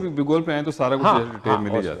 ویسے بھی گوگل پہ ہیں تو سارا کچھ ڈیٹیل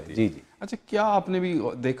مل ہی جاتی ہے. جی جی. اچھا, کیا آپ نے بھی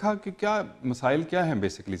دیکھا کہ کیا مسائل کیا ہیں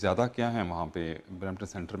بیسکلی, زیادہ کیا ہیں وہاں پہ برمپٹن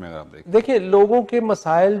سینٹر میں؟ اگر آپ دیکھیں دیکھیں لوگوں کے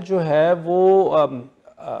مسائل جو ہے وہ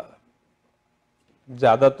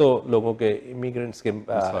زیادہ تو لوگوں کے امیگرینٹس کے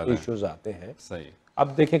ایشوز آتے ہیں. صحیح.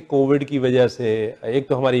 اب دیکھیں کووڈ کی وجہ سے ایک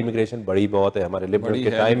تو ہماری امیگریشن بڑی بہت ہے ہمارے لبرل کے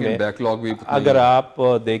ٹائم میں, بیک لاگ بھی اگر آپ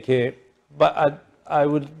دیکھیں I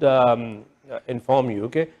would inform you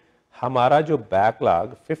کہ ہمارا جو بیک لاگ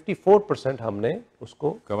 54% ہم نے اس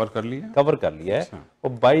کو کور کر لیا ہے,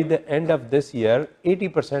 اور by the and of this year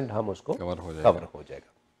 80% ہم اس کو کور ہو جائے گا.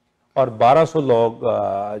 اور 1200 لوگ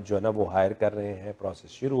جو ہے نا وہ ہائر کر رہے ہیں,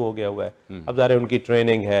 پروسیس شروع ہو گیا ہوا ہے. اب ظاہر ان کی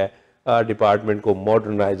ٹریننگ ہے, ڈپارٹمنٹ کو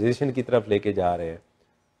ماڈرنائزیشن کی طرف لے کے جا رہے ہیں,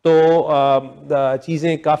 تو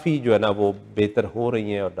چیزیں کافی جو ہے نا وہ بہتر ہو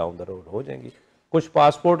رہی ہیں اور ڈاؤن دا روڈ ہو جائیں گی. کچھ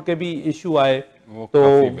پاسپورٹ کے بھی ایشو آئے تو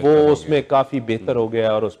وہ اس میں کافی بہتر ہو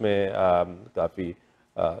گیا, اور اس میں کافی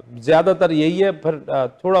زیادہ تر یہی ہے, پھر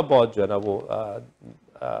تھوڑا بہت جو ہے نا وہ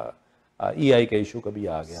ای آئی کا ایشو کبھی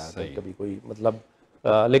آ گیا, کبھی کوئی مطلب,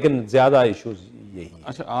 لیکن زیادہ ایشوز یہی ہیں.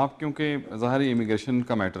 اچھا, آپ کیونکہ ظاہر امیگریشن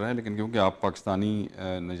کا میٹر ہے, لیکن کیونکہ آپ پاکستانی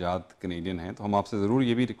نژاد کینیڈین ہیں, تو ہم آپ سے ضرور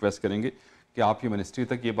یہ بھی ریکویسٹ کریں گے کہ آپ کی منسٹری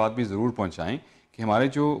تک یہ بات بھی ضرور پہنچائیں کہ ہمارے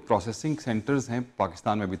جو پروسیسنگ سینٹرز ہیں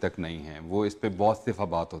پاکستان میں ابھی تک نہیں ہیں, وہ اس پہ بہت دفعہ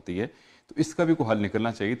بات ہوتی ہے, تو اس کا بھی کوئی حل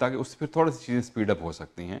نکلنا چاہیے تاکہ اس پہ تھوڑی سی چیزیں سپیڈ اپ ہو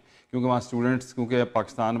سکتی ہیں, کیونکہ وہاں اسٹوڈنٹس, کیونکہ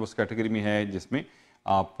پاکستان اس کیٹیگری میں ہے جس میں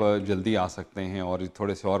آپ جلدی آ سکتے ہیں, اور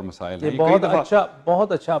تھوڑے سے اور مسائل ہیں.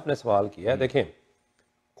 بہت اچھا آپ نے سوال کیا ہے. دیکھیں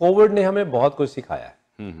کووڈ نے ہمیں بہت کچھ سکھایا ہے.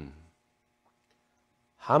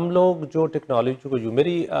 ہم لوگ جو ٹیکنالوجی کو, جو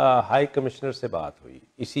میری ہائی کمشنر سے بات ہوئی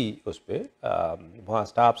اسی اس پہ, وہاں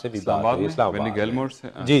سٹاف سے بھی بات ہوئی اسلام آباد سے,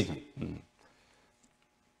 جی جی,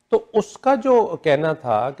 تو اس کا جو کہنا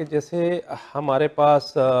تھا کہ جیسے ہمارے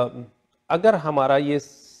پاس اگر ہمارا یہ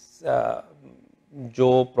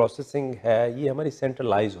جو پروسیسنگ ہے یہ ہماری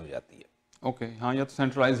سینٹرلائز ہو جاتی ہے. اوکے, ہاں, یا تو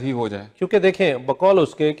سینٹرلائز ہی ہو جائے, کیونکہ دیکھیں بقول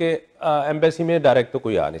اس کے کہ ایمبیسی میں ڈائریکٹ تو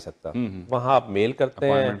کوئی آ نہیں سکتا, وہاں آپ میل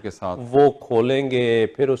کرتے ہیں, وہ کھولیں گے,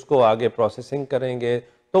 پھر اس کو آگے پروسیسنگ کریں گے,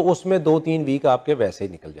 تو اس میں 2-3 ویک آپ کے ویسے ہی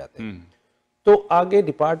نکل جاتے ہیں. تو آگے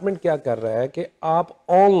ڈپارٹمنٹ کیا کر رہا ہے کہ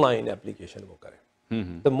آپ آن لائن اپلیکیشن وہ کریں.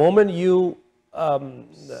 The moment you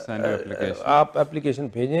آپ اپلیکیشن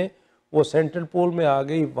بھیجیں, وہ سینٹرل پول میں آ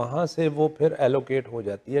گئی, وہاں سے وہ پھر ایلوکیٹ ہو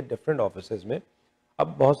جاتی ہے ڈفرینٹ آفیسز میں. اب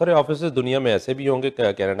بہت سارے آفیسز دنیا میں ایسے بھی ہوں گے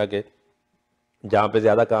کینیڈا کے جہاں پہ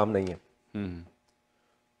زیادہ کام نہیں ہے,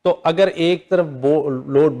 تو اگر ایک طرف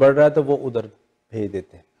لوڈ بڑھ رہا ہے تو وہ ادھر بھیج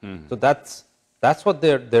دیتے ہیں. تو that's what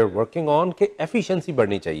they're working on کہ ایفیشنسی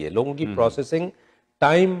بڑھنی چاہیے, لوگوں کی پروسیسنگ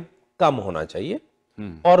ٹائم کم ہونا چاہیے,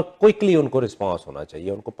 اور کوئکلی ان کو رسپانس ہونا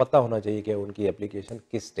چاہیے, ان کو پتہ ہونا چاہیے کہ ان کی اپلیکیشن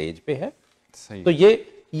کس سٹیج پہ ہے. تو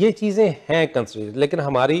یہ چیزیں ہیں کنسیڈر, لیکن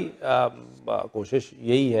ہماری کوشش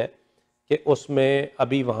یہی ہے کہ اس میں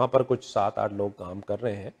ابھی وہاں پر کچھ 7-8 لوگ کام کر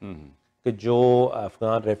رہے ہیں کہ جو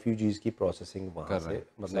افغان ریفیوجیز کی پروسیسنگ وہاں سے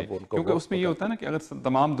مطلب ان کو, کیونکہ اس میں یہ ہوتا ہے نا کہ اگر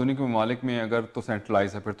تمام دنیا کے ممالک میں اگر تو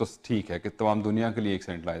سینٹرلائز ہے پھر تو ٹھیک ہے کہ تمام دنیا کے لیے ایک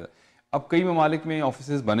سینٹرلائز ہے. اب کئی ممالک میں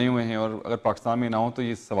آفیسز بنے ہوئے ہیں, اور اگر پاکستان میں نہ ہو تو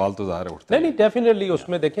یہ سوال تو ظاہر اٹھتا ہے. نہیں ڈیفینیٹلی اس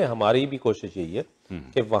میں دیکھیں ہماری بھی کوشش یہی ہے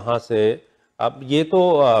کہ وہاں سے, اب یہ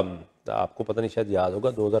تو آپ کو پتہ نہیں شاید یاد ہوگا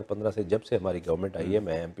 2015 سے جب سے ہماری گورنمنٹ آئی ہے,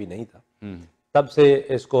 میں ایم پی نہیں تھا, تب سے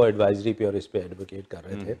اس کو ایڈوائزری پہ اور اس پہ ایڈوکیٹ کر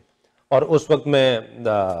رہے تھے. اور اس وقت میں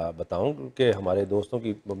بتاؤں کہ ہمارے دوستوں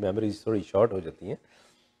کی میموریز تھوڑی شارٹ ہو جاتی ہیں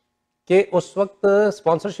کہ اس وقت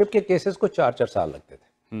اسپانسرشپ کے کیسز کو 4-4 سال لگتے تھے,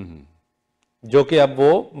 جو کہ اب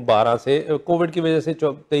وہ 12 سے کووڈ کی وجہ سے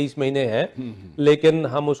 23 مہینے ہیں, لیکن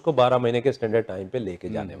ہم اس کو 12 مہینے کے سٹینڈرڈ ٹائم پہ لے کے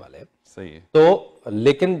جانے والے ہیں. صحیح ہے. تو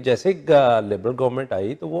لیکن جیسے لبرل گورنمنٹ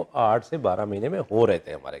آئی تو وہ 8 سے 12 مہینے میں ہو رہے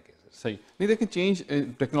تھے ہمارے کیسز. صحیح. نہیں دیکھیں چینج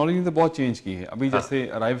ٹیکنالوجی نے تو بہت چینج کی ہے. ابھی جیسے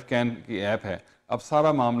ارائیو کین کی ایپ ہے, اب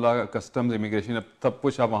سارا معاملہ کسٹمز امیگریشن اب سب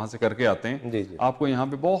کچھ آپ وہاں سے کر کے آتے ہیں, آپ کو یہاں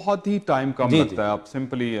پہ بہت ہی ٹائم کم لگتا ہے, آپ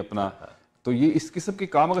سمپلی اپنا تو یہ اس قسم کے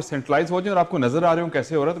کام اگر سینٹرلائز ہو جائیں اور آپ کو نظر آ رہے ہوں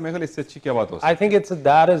کیسے ہو رہا ہے تو میرے خیال اس سے اچھی کیا بات ہو سکتی ہے. I think it's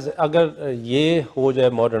that is, اگر یہ ہو جائے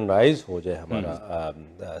ماڈرنائز ہو جائے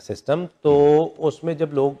ہمارا سسٹم, تو اس میں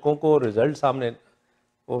جب لوگوں کو رزلٹ سامنے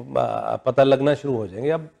پتہ لگنا شروع ہو جائیں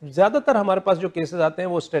گے. اب زیادہ تر ہمارے پاس جو کیسز آتے ہیں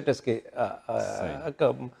وہ اسٹیٹس کے,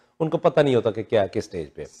 ان کو پتہ نہیں ہوتا کہ کیا کس سٹیج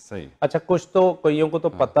پہ. صحیح. اچھا کچھ تو کوئیوں کو تو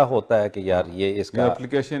پتہ ہوتا ہے کہ یار یہ اس کا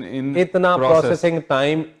اپلیکیشن اتنا پروسیسنگ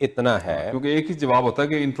ٹائم اتنا ہے, کیونکہ ایک ہی جواب ہوتا ہے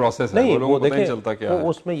کہ ان پروسیس ہے, نہیں وہ دیکھیں پتہ نہیں چلتا کیا ہے.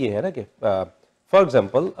 اس میں یہ ہے نا کہ فار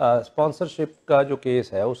ایگزامپل اسپانسرشپ کا جو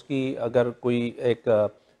کیس ہے اس کی اگر کوئی ایک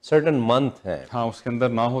سرٹن منتھ ہے, ہاں اس کے اندر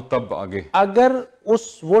نہ ہو تب آگے, اگر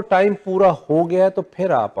وہ ٹائم پورا ہو گیا تو پھر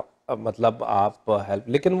آپ مطلب آپ ہیلپ.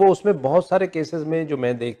 لیکن وہ اس میں بہت سارے کیسز میں جو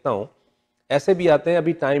میں دیکھتا ہوں ایسے بھی آتے ہیں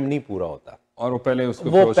ابھی ٹائم نہیں پورا ہوتا, اور وہ پہلے اس کو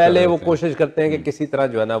وہ کوشش کرتے ہیں کہ کسی طرح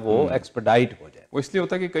جو ہے نا وہ ایکسپیڈائٹ ہو جائے. وہ اس لیے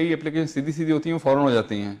ہوتا ہے کہ کئی اپلیکیشن سیدھی سیدھی ہوتی ہیں, وہ فوراً ہو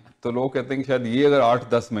جاتی ہیں, تو لوگ کہتے ہیں کہ شاید یہ اگر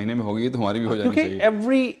 8-10 مہینے میں ہوگی تو ہماری بھی ہو جانی چاہیے. کیونکہ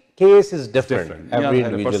every case is different,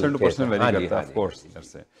 every person to person very کرتا ہے, آف کورس. ادھر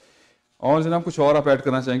سے اور جناب کچھ اور آپ ایڈ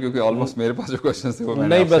کرنا چاہیں کیونکہ آلموسٹ میرے پاس جو کوشچنس تھے وہ میں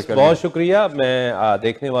نے نہیں, بس بہت شکریہ. میں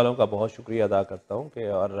دیکھنے والوں کا بہت شکریہ ادا کرتا ہوں کہ,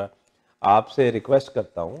 اور آپ سے ریکویسٹ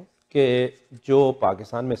کرتا ہوں کہ جو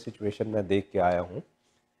پاکستان میں سچویشن میں دیکھ کے آیا ہوں,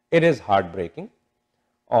 اٹ از ہارٹ بریکنگ,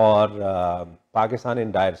 اور پاکستان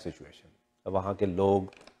ان ڈائر سچویشن, وہاں کے لوگ,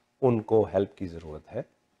 ان کو ہیلپ کی ضرورت ہے.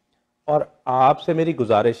 اور آپ سے میری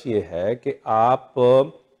گزارش یہ ہے کہ آپ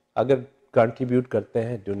اگر کنٹریبیوٹ کرتے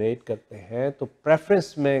ہیں, ڈونیٹ کرتے ہیں, تو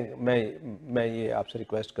پریفرنس میں یہ آپ سے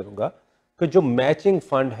ریکویسٹ کروں گا کہ جو میچنگ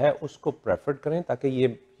فنڈ ہے اس کو پریفر کریں, تاکہ یہ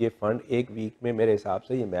فنڈ ایک ویک میں میرے حساب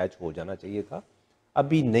سے یہ میچ ہو جانا چاہیے تھا,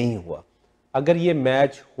 ابھی نہیں ہوا. اگر یہ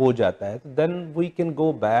میچ ہو جاتا ہے تو دین we can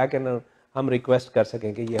go back and ہم ریکویسٹ کر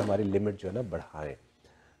سکیں کہ یہ ہماری لمٹ جو ہے نا بڑھائیں.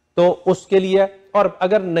 تو اس کے لیے, اور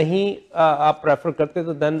اگر نہیں آپ پریفر کرتے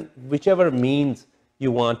تو دین وچ ever means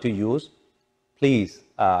you want to use, please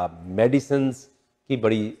medicines کی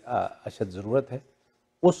بڑی اشد ضرورت ہے,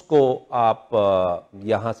 اس کو آپ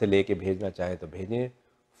یہاں سے لے کے بھیجنا چاہیں تو بھیجیں.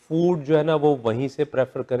 فوڈ جو ہے نا وہ وہیں سے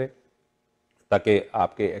پریفر کریں تاکہ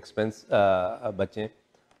آپ کے ایکسپنس بچیں,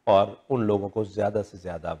 اور ان لوگوں کو زیادہ سے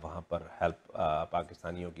زیادہ وہاں پر ہیلپ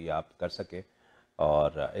پاکستانیوں کی آپ کر سکیں.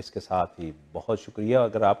 اور اس کے ساتھ ہی بہت شکریہ.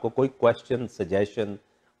 اگر آپ کو کوئی کویسچن, سجیشن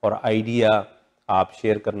اور آئیڈیا آپ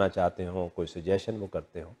شیئر کرنا چاہتے ہوں, کوئی سجیشن وہ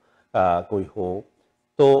کرتے ہوں, کوئی ہو,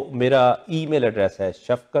 تو میرا ای میل ایڈریس ہے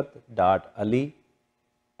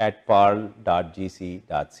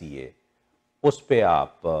shafqat.ali@parl.gc.ca. اس پہ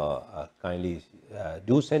آپ kindly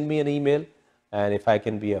do send me N E mile, and if I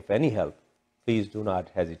can be of any help please do not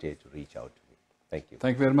hesitate to reach out to me.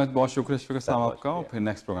 Thank you very much. بہت شکریہ شفقت صاحب آپ کا, اور پھر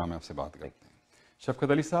نیکسٹ پروگرام میں آپ سے بات کرتے ہیں.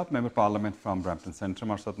 شفقت علی صاحب member parliament from Brampton centre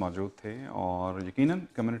ہمارے ساتھ موجود تھے, اور یقیناً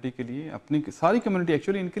کمیونٹی کے لیے, اپنی ساری کمیونٹی,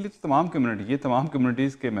 ایکچولی ان کے لیے تو تمام کمیونٹی, یہ تمام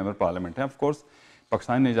کمیونٹیز کے ممبر پارلیمنٹ ہیں. آف کورس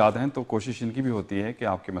پاکستان نژاد ہیں تو کوشش ان کی بھی ہوتی ہے کہ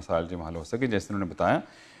آپ کے مسائل جو حل ہو سکے, جیسے انہوں نے بتایا.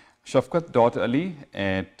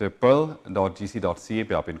 shafqat.ali@pearl.gc.ca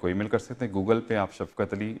پہ آپ ان کو ای میل کر سکتے ہیں. گوگل پہ آپ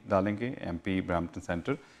شفقت علی ڈالیں گے, MP برمپٹن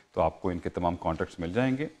سینٹر, تو آپ کو ان کے تمام کانٹیکٹس مل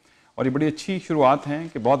جائیں گے. اور یہ بڑی اچھی شروعات ہیں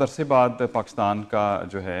کہ بہت عرصے بعد پاکستان کا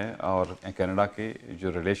جو ہے اور کینیڈا کے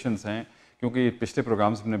جو ریلیشنز ہیں, کیونکہ پچھلے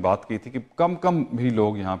پروگرامز میں نے بات کی تھی کہ کم بھی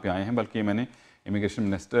لوگ یہاں پہ آئے ہیں, بلکہ میں نے امیگریشن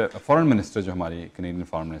منسٹر, فارن منسٹر جو ہماری کینیڈین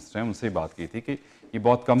فارن منسٹر ہیں, ان سے بات کی تھی کہ یہ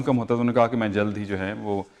بہت کم ہوتا ہے. تو انہوں نے کہا کہ میں جلد ہی جو ہے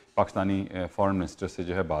وہ پاکستانی فارن منسٹر سے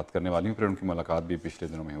جو ہے بات کرنے والی ہوں, پھر ان کی ملاقات بھی پچھلے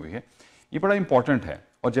دنوں میں ہوئی ہے. یہ بڑا امپورٹنٹ ہے.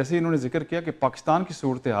 اور جیسے انہوں نے ذکر کیا کہ پاکستان کی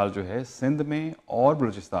صورتحال جو ہے سندھ میں اور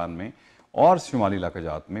بلوچستان میں اور شمالی علاقہ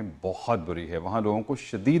جات میں بہت بری ہے. وہاں لوگوں کو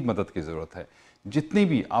شدید مدد کی ضرورت ہے, جتنی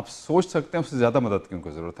بھی آپ سوچ سکتے ہیں اس سے زیادہ مدد کی ان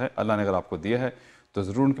کو ضرورت ہے. اللہ نے اگر آپ کو دیا ہے تو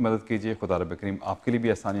ضرور ان کی مدد کیجیے. خدا رب کریم آپ کے لیے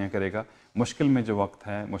بھی آسانیاں کرے گا. مشکل میں جو وقت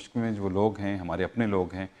ہے, مشکل میں جو لوگ ہیں, ہمارے اپنے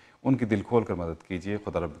لوگ ہیں, ان کی دل کھول کر مدد کیجیے.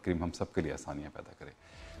 خدا رب کریم ہم سب کے لیے آسانیاں پیدا کرے.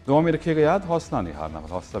 دعا میں رکھیے گا یاد, حوصلہ نہیں ہارنا,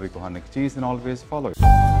 حوصلہ بھی کوہارنے کی چیز, and always follow it.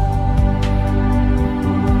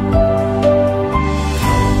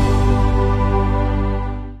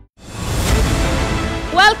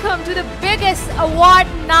 Welcome to the biggest award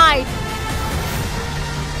night.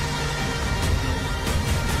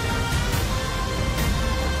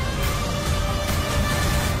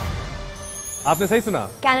 آپ نے صحیح سنا,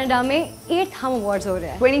 کینیڈا میں 8th ہم ایوارڈز ہو رہے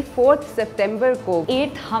ہیں 24 سپٹمبر کو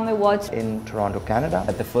 8th ہم awards in Toronto, Canada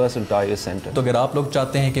at the first Ontario Center. تو اگر آپ لوگ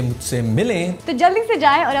چاہتے ہیں کہ مجھ سے ملیں تو جلدی سے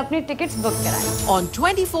جائیں اور اپنی ٹکٹس بک کرائیں. On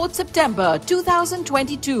 24th September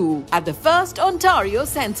 2022 at the first Ontario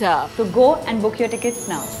Center. تو go and book your tickets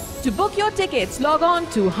now. To book your tickets, log on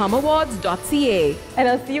to humawards.ca. And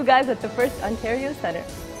I'll see you guys at the first Ontario Center.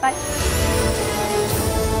 Bye.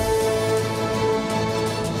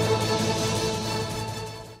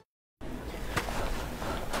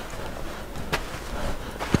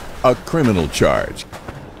 A criminal charge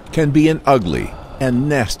can be an ugly and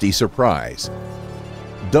nasty surprise.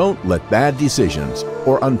 Don't let bad decisions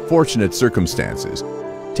or unfortunate circumstances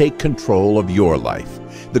take control of your life.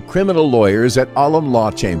 The criminal lawyers at Alam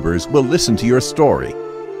Law Chambers will listen to your story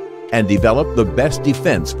and develop the best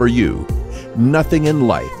defense for you. Nothing in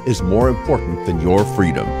life is more important than your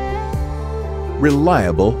freedom.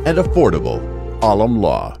 Reliable and affordable. Alam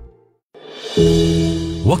Law.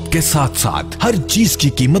 वक्त के साथ साथ हर चीज की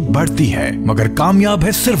कीमत बढ़ती है, मगर कामयाब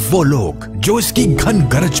है सिर्फ वो लोग जो इसकी घन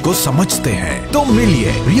गरज को समझते हैं। तो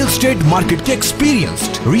मिलिए रियल एस्टेट मार्केट के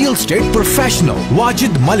experienced real estate professional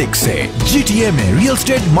Wajid Malik से। GTA में रियल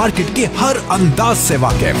एस्टेट मार्केट के हर अंदाज से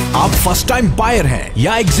वाकिफ। आप फर्स्ट टाइम बायर हैं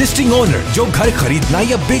या एग्जिस्टिंग ओनर जो घर खरीदना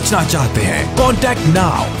या बेचना चाहते हैं, contact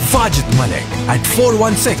now Wajid Malik at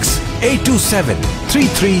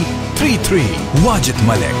 416-827-3333। Wajid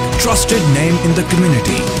Malik, trusted name in the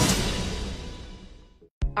community.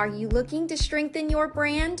 Are you looking to strengthen your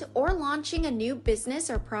brand or launching a new business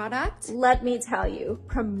or product? Let me tell you,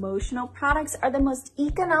 promotional products are the most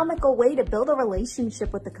economical way to build a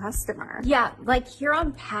relationship with the customer. Yeah, like here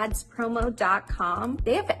on padspromo.com,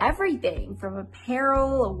 they have everything from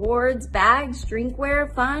apparel, awards, bags, drinkware,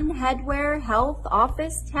 fun, headwear, health,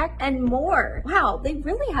 office, tech, and more. Wow, they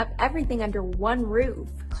really have everything under one roof.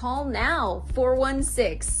 Call now,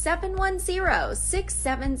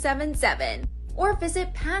 416-710-6777. Or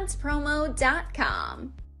visit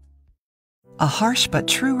padspromo.com. A harsh but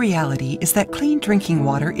true reality is that clean drinking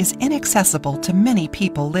water is inaccessible to many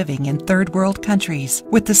people living in third world countries.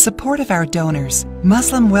 With the support of our donors,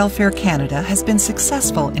 Muslim Welfare Canada has been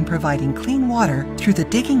successful in providing clean water through the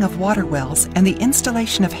digging of water wells and the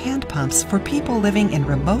installation of hand pumps for people living in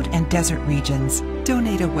remote and desert regions.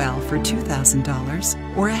 Donate a well for $2,000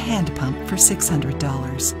 or a hand pump for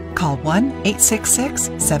 $600. Call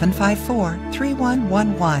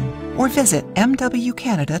 1-866-754-3111 or visit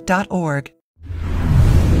mwcanada.org.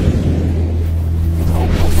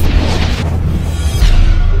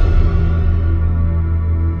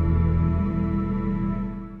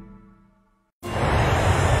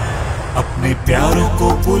 अपने प्यारों को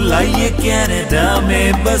बुलाइए Canada में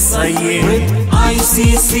बसाइए with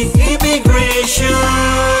ICC immigration.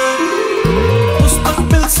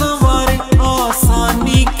 मुस्तकबिल संवारे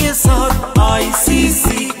आसानी के साथ ICC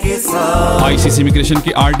के साथ। ICC इमिग्रेशन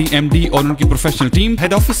की RD, MD और उनकी professional team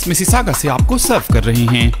head office Mississauga से आपको सर्व कर रही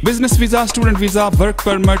हैं। Business visa, student visa, work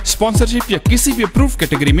permit, sponsorship या किसी भी अप्रूव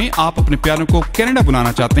कैटेगरी में आप अपने प्यारों को कनाडा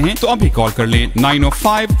बुलाना चाहते हैं तो अभी कॉल कर लें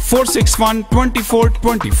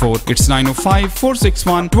 905-461-2424। It's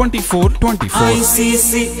 905-461-2424।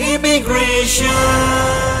 ICC immigration.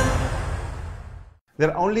 There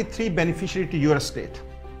are only 3 beneficiaries to your estate: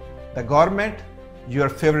 the government, your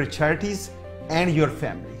favorite charities, and your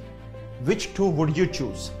family. Which 2 would you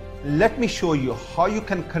choose? Let me show you how you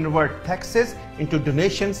can convert taxes into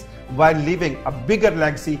donations while leaving a bigger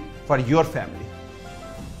legacy for your family.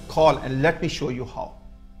 Call and let me show you how.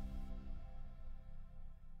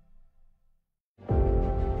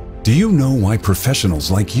 Do you know why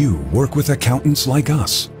professionals like you work with accountants like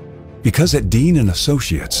us? Because at Dean &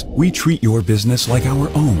 Associates, we treat your business like our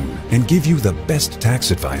own and give you the best tax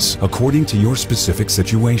advice according to your specific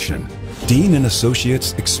situation. Dean &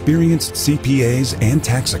 Associates' experienced CPAs and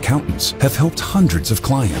tax accountants have helped hundreds of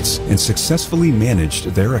clients and successfully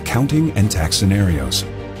managed their accounting and tax scenarios.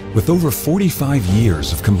 With over 45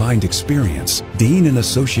 years of combined experience, Dean &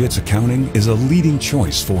 Associates Accounting is a leading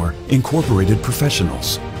choice for incorporated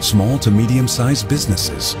professionals, small to medium-sized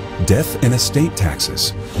businesses, death and estate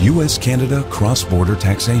taxes, US-Canada cross-border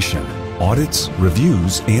taxation, audits,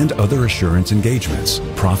 reviews, and other assurance engagements,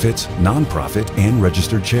 profit, non-profit, and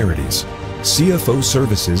registered charities, CFO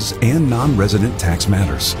services, and non-resident tax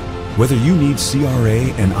matters. Whether you need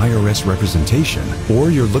CRA and IRS representation or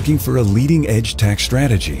you're looking for a leading-edge tax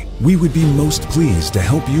strategy, we would be most pleased to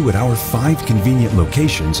help you at our 5 convenient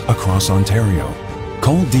locations across Ontario.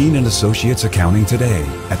 Call Dean & Associates Accounting today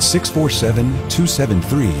at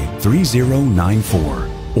 647-273-3094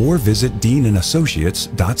 or visit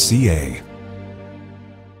deanassociates.ca.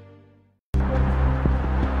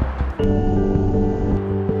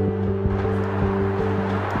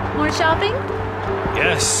 More shopping?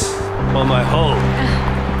 Yes, on my home.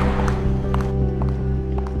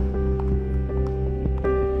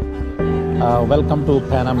 Welcome to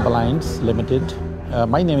Pan Am Blinds Limited.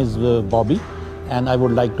 My name is Bobby, and I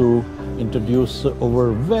would like to introduce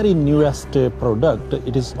our very newest product.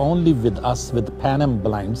 It is only with us with Pan Am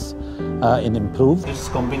Blinds in improved. It's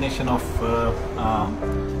combination of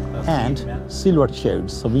and silver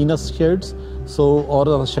shades, so Venus shades,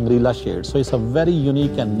 or a Shangri-La shade. So it's a very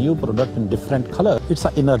unique and new product in different color. It's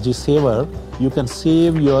an energy saver. You can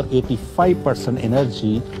save your 85%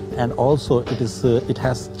 energy, and also it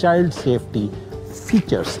has child safety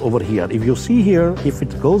features over here. If you see here, if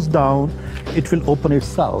it goes down, it will open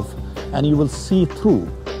itself and you will see through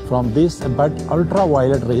from this, but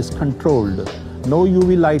ultraviolet rays controlled. No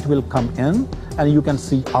UV light will come in and you can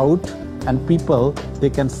see out, and people, they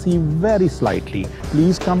can see very slightly.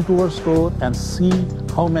 Please come to our store and see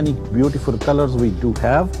how many beautiful colors we do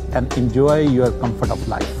have and enjoy your comfort of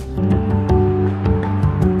life.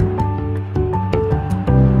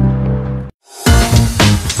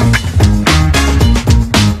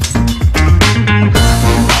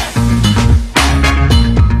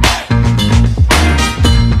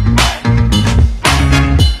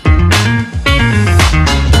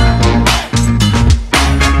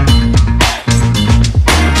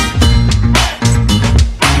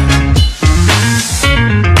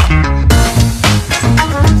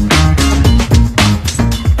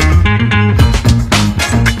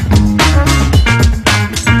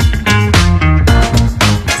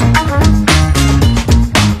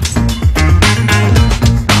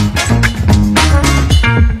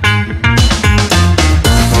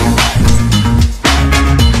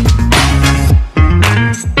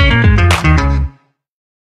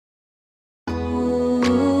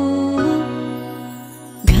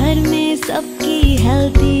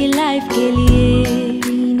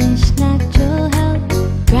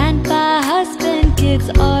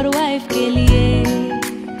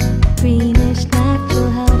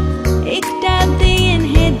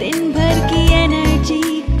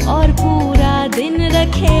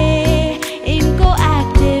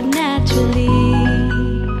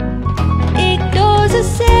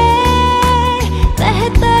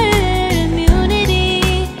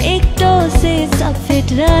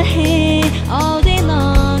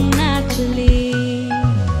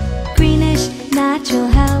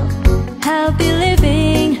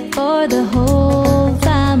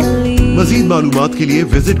 مزید معلومات کے لیے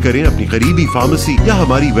visit کریں اپنی قریبی pharmacy یا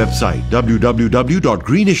ہماری web site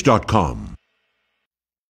www.greenish.com.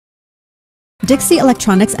 Dixie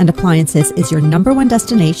Electronics and Appliances is your #1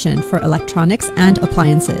 destination for electronics and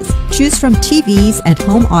appliances. Choose from TVs and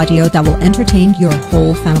home audio that will entertain your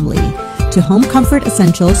whole family, to home comfort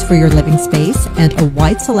essentials for your living space, and a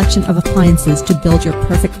wide selection of appliances to build your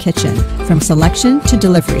perfect kitchen. From selection to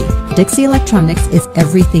delivery, Dixie Electronics is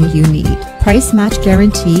everything you need. Price match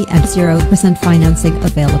guarantee and 0% financing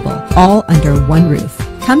available, all under one roof.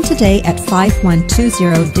 Come today at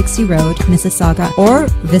 5120 Dixie Road, Mississauga, or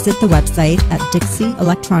visit the website at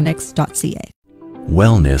dixieelectronics.ca.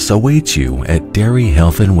 Wellness awaits you at Dairy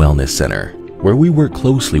Health and Wellness Center, where we work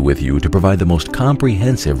closely with you to provide the most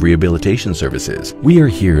comprehensive rehabilitation services. We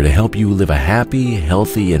are here to help you live a happy,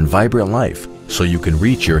 healthy, and vibrant life so you can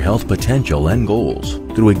reach your health potential and goals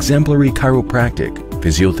through exemplary chiropractic,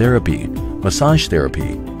 physiotherapy, massage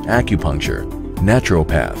therapy, acupuncture,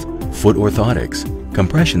 naturopath, foot orthotics,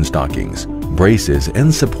 compression stockings, braces, and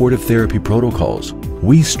supportive therapy protocols.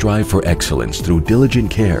 We strive for excellence through diligent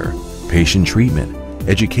care, patient treatment,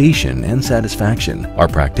 education, and satisfaction. Our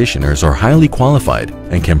practitioners are highly qualified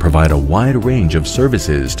and can provide a wide range of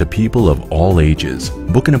services to people of all ages.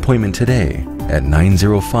 Book an appointment today at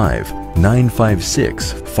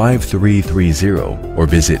 905-956-5330 or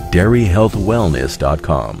visit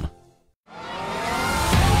dairyhealthwellness.com.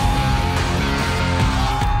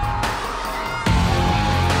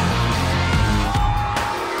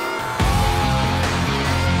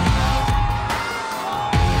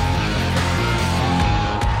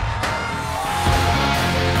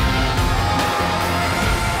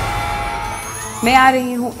 میں آ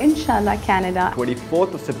رہی ہوں انشاءاللہ Canada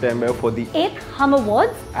 24th of September for the 8th Hum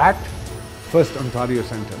Awards at First Ontario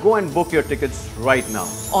Center. Go and book your tickets right now.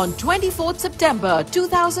 On 24th September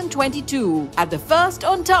 2022 at the First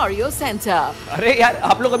Ontario Center. ارے یار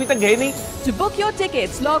آپ لوگ ابھی تک گئے نہیں. To book your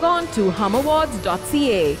tickets, log on to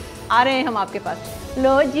humawards.ca. آ رہے ہیں ہم آپ کے پاس.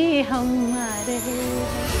 لو جی ہم آ رہے ہیں.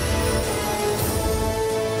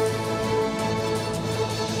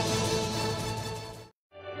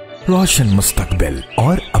 روشن مستقبل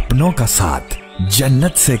اور اپنوں کا ساتھ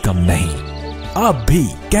جنت سے کم نہیں. آپ بھی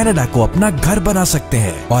کینیڈا کو اپنا گھر بنا سکتے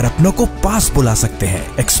ہیں اور اپنوں کو پاس بلا سکتے ہیں.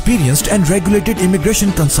 Experienced and regulated immigration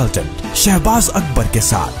consultant Shahbaz اکبر کے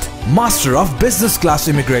ساتھ. Master of business class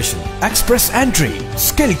immigration, express entry,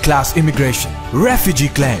 skill class immigration, refugee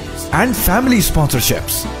claims and family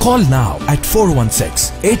sponsorships. Call now at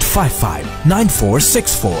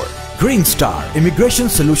 416-855-9464. Green star immigration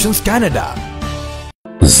solutions Canada.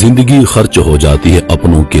 زندگی خرچ ہو جاتی ہے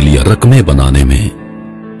اپنوں کے لیے رقمیں بنانے میں.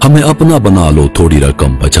 हमें अपना बना लो थोड़ी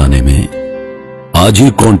रकम बचाने में। आज ही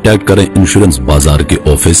कांटेक्ट करें इंश्योरेंस बाजार के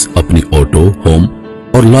ऑफिस अपनी ऑटो, होम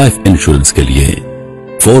और लाइफ इंश्योरेंस के लिए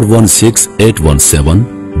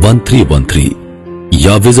 4168171313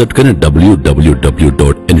 या विजिट करें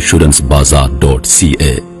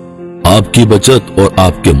www.insurancebazar.ca। आपकी बचत और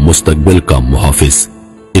आपके मुस्तकबिल का मुहाफिज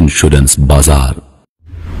इंश्योरेंस बाजार।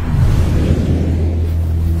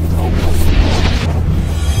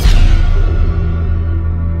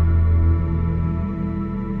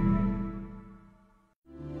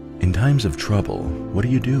 In times of trouble, what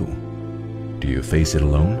do? Do you face it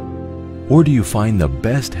alone? Or do you find the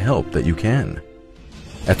best help that you can?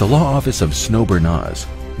 At the law office of Snowber Nas,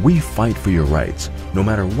 we fight for your rights, no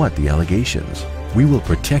matter what the allegations. We will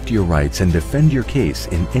protect your rights and defend your case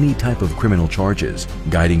in any type of criminal charges,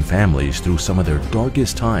 guiding families through some of their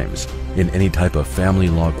darkest times in any type of family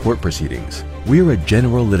law court proceedings. We are a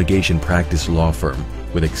general litigation practice law firm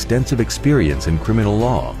with extensive experience in criminal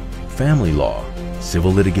law, family law,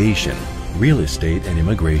 civil litigation, real estate and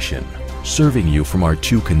immigration, serving you from our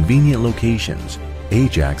 2 convenient locations,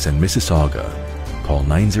 Ajax and Mississauga. Call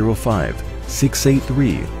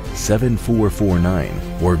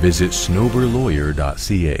 905-683-7449 or visit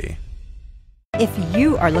snowberlawyer.ca. If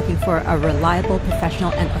you are looking for a reliable,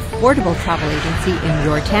 professional, and affordable travel agency in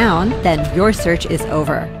your town, then your search is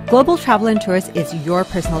over. Global Travel and Tours is your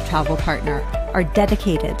personal travel partner. Our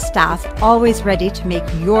dedicated staff, always ready to make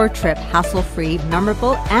your trip hassle-free,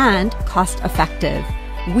 memorable, and cost-effective.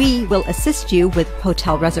 We will assist you with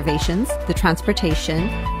hotel reservations, the transportation,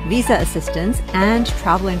 visa assistance, and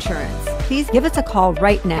travel insurance. Please give us a call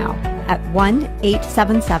right now at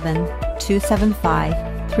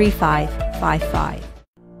 1-877-275-3555.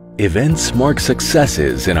 Events mark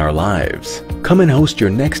successes in our lives. Come and host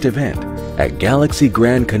your next event at Galaxy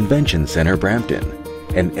Grand Convention Center, Brampton.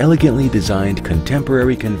 An elegantly designed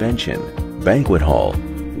contemporary convention, banquet hall,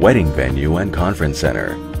 wedding venue and conference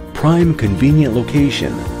center. Prime convenient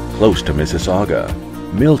location, close to Mississauga,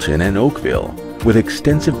 Milton and Oakville, with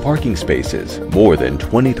extensive parking spaces, more than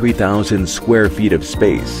 23,000 square feet of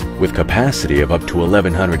space, with capacity of up to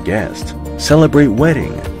 1,100 guests. Celebrate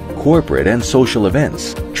wedding, corporate and social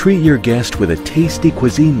events. Treat your guest with a tasty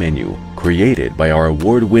cuisine menu created by our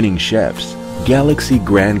award-winning chefs. Galaxy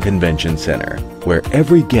Grand Convention Center, where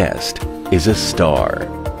every guest is a star.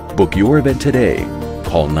 Book your event today.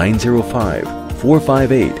 Call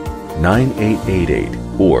 905-458-9888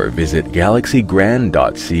 or visit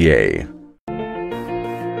galaxygrand.ca.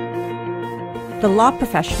 The law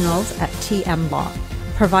professionals at TM Law,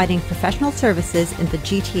 providing professional services in the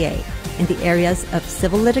GTA in the areas of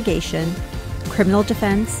civil litigation, criminal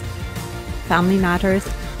defense, family matters,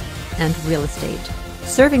 and real estate.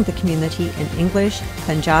 Serving the community in English,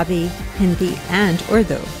 Punjabi, Hindi, and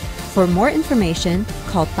Urdu. For more information,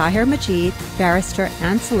 call Tahir Majid, barrister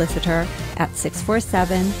and solicitor at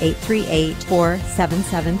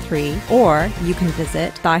 647-838-4773, or you can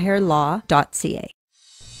visit tahirlaw.ca.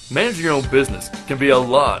 Managing your own business can be a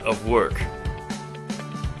lot of work.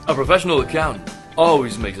 A professional accountant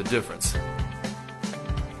always makes a difference.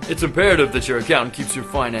 It's imperative that your accountant keeps your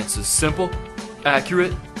finances simple,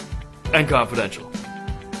 accurate, and confidential.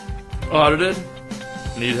 Audited?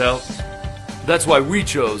 Need help? That's why we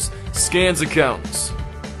chose Scans Accountants.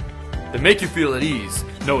 They make you feel at ease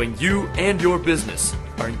knowing you and your business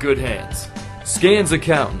are in good hands. Scans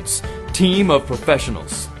Accountants, team of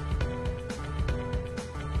professionals.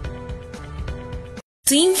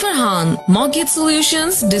 Team Farhan, mortgage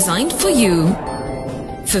solutions designed for you.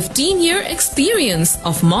 15-year experience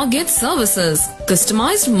of mortgage services.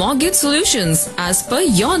 Customized mortgage solutions as per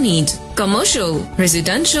your need. Commercial,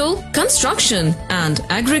 residential, construction, and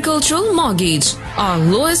agricultural mortgage. Our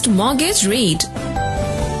lowest mortgage rate.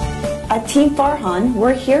 At Team Farhan,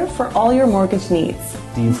 we're here for all your mortgage needs.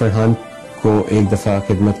 Team Farhan को एक दफा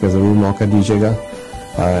खिदमत का जरूर मौका दीजिएगा.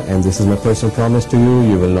 And this is my personal promise to you,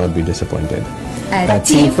 you will not be disappointed. At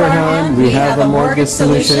Team Farhan, we have a mortgage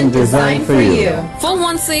solution designed for you.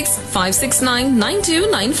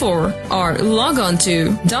 416-569-9294 or log on to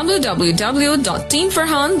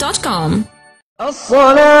www.teamfarhan.com.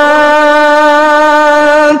 الصلاة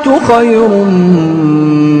خير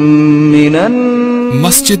من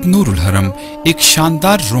मस्जिद नूरुल हरम एक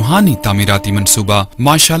शानदार रूहानी तामीराती मंसूबा।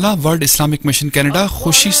 माशाल्लाह वर्ल्ड इस्लामिक मिशन कनाडा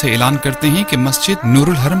खुशी से ऐलान करते हैं कि मस्जिद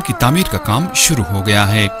नूरुल हरम की तामीर का काम शुरू हो गया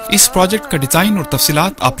है। इस प्रोजेक्ट का डिजाइन और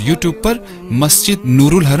तफसीलात आप यूट्यूब पर मस्जिद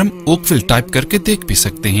नूरुल हरम ओकविल टाइप करके देख भी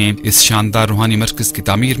सकते हैं। इस शानदार रूहानी मरकज की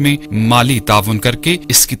तामीर में माली ताउन करके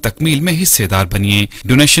इसकी तकमील में हिस्सेदार बनिए।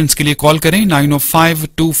 डोनेशन के लिए कॉल करें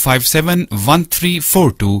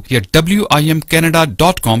 905-257-1342 या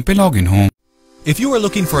wimcanada.com पे लॉग इन हो। If you are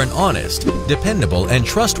looking for an honest, dependable, and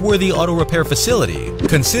trustworthy auto repair facility,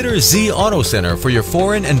 consider Z Auto Center for your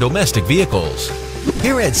foreign and domestic vehicles.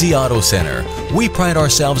 Here at Z Auto Center, we pride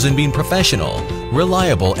ourselves in being professional,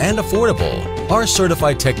 reliable, and affordable. Our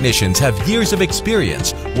certified technicians have years of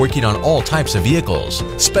experience working on all types of vehicles.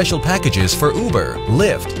 Special packages for Uber,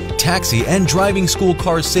 Lyft, taxi, and driving school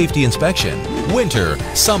car safety inspection. Winter,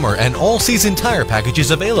 summer, and all-season tire packages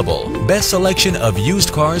available. Best selection of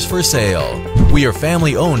used cars for sale. We are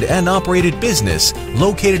family-owned and operated business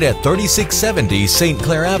located at 3670 St.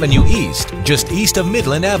 Clair Avenue East, just east of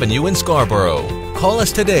Midland Avenue in Scarborough. Call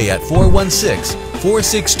us today at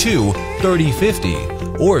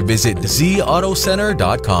 416-462-3050 or visit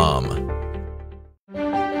zautocenter.com.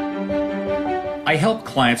 I help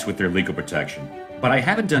clients with their legal protection, but I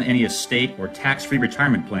haven't done any estate or tax-free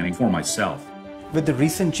retirement planning for myself. With the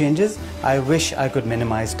recent changes, I wish I could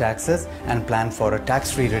minimize taxes and plan for a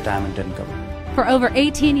tax-free retirement income. For over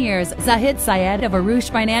 18 years, Zahid Syed of Arush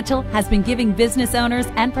Financial has been giving business owners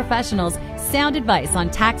and professionals sound advice on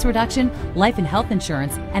tax reduction, life and health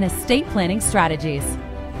insurance, and estate planning strategies.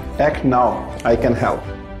 Act now, I can help.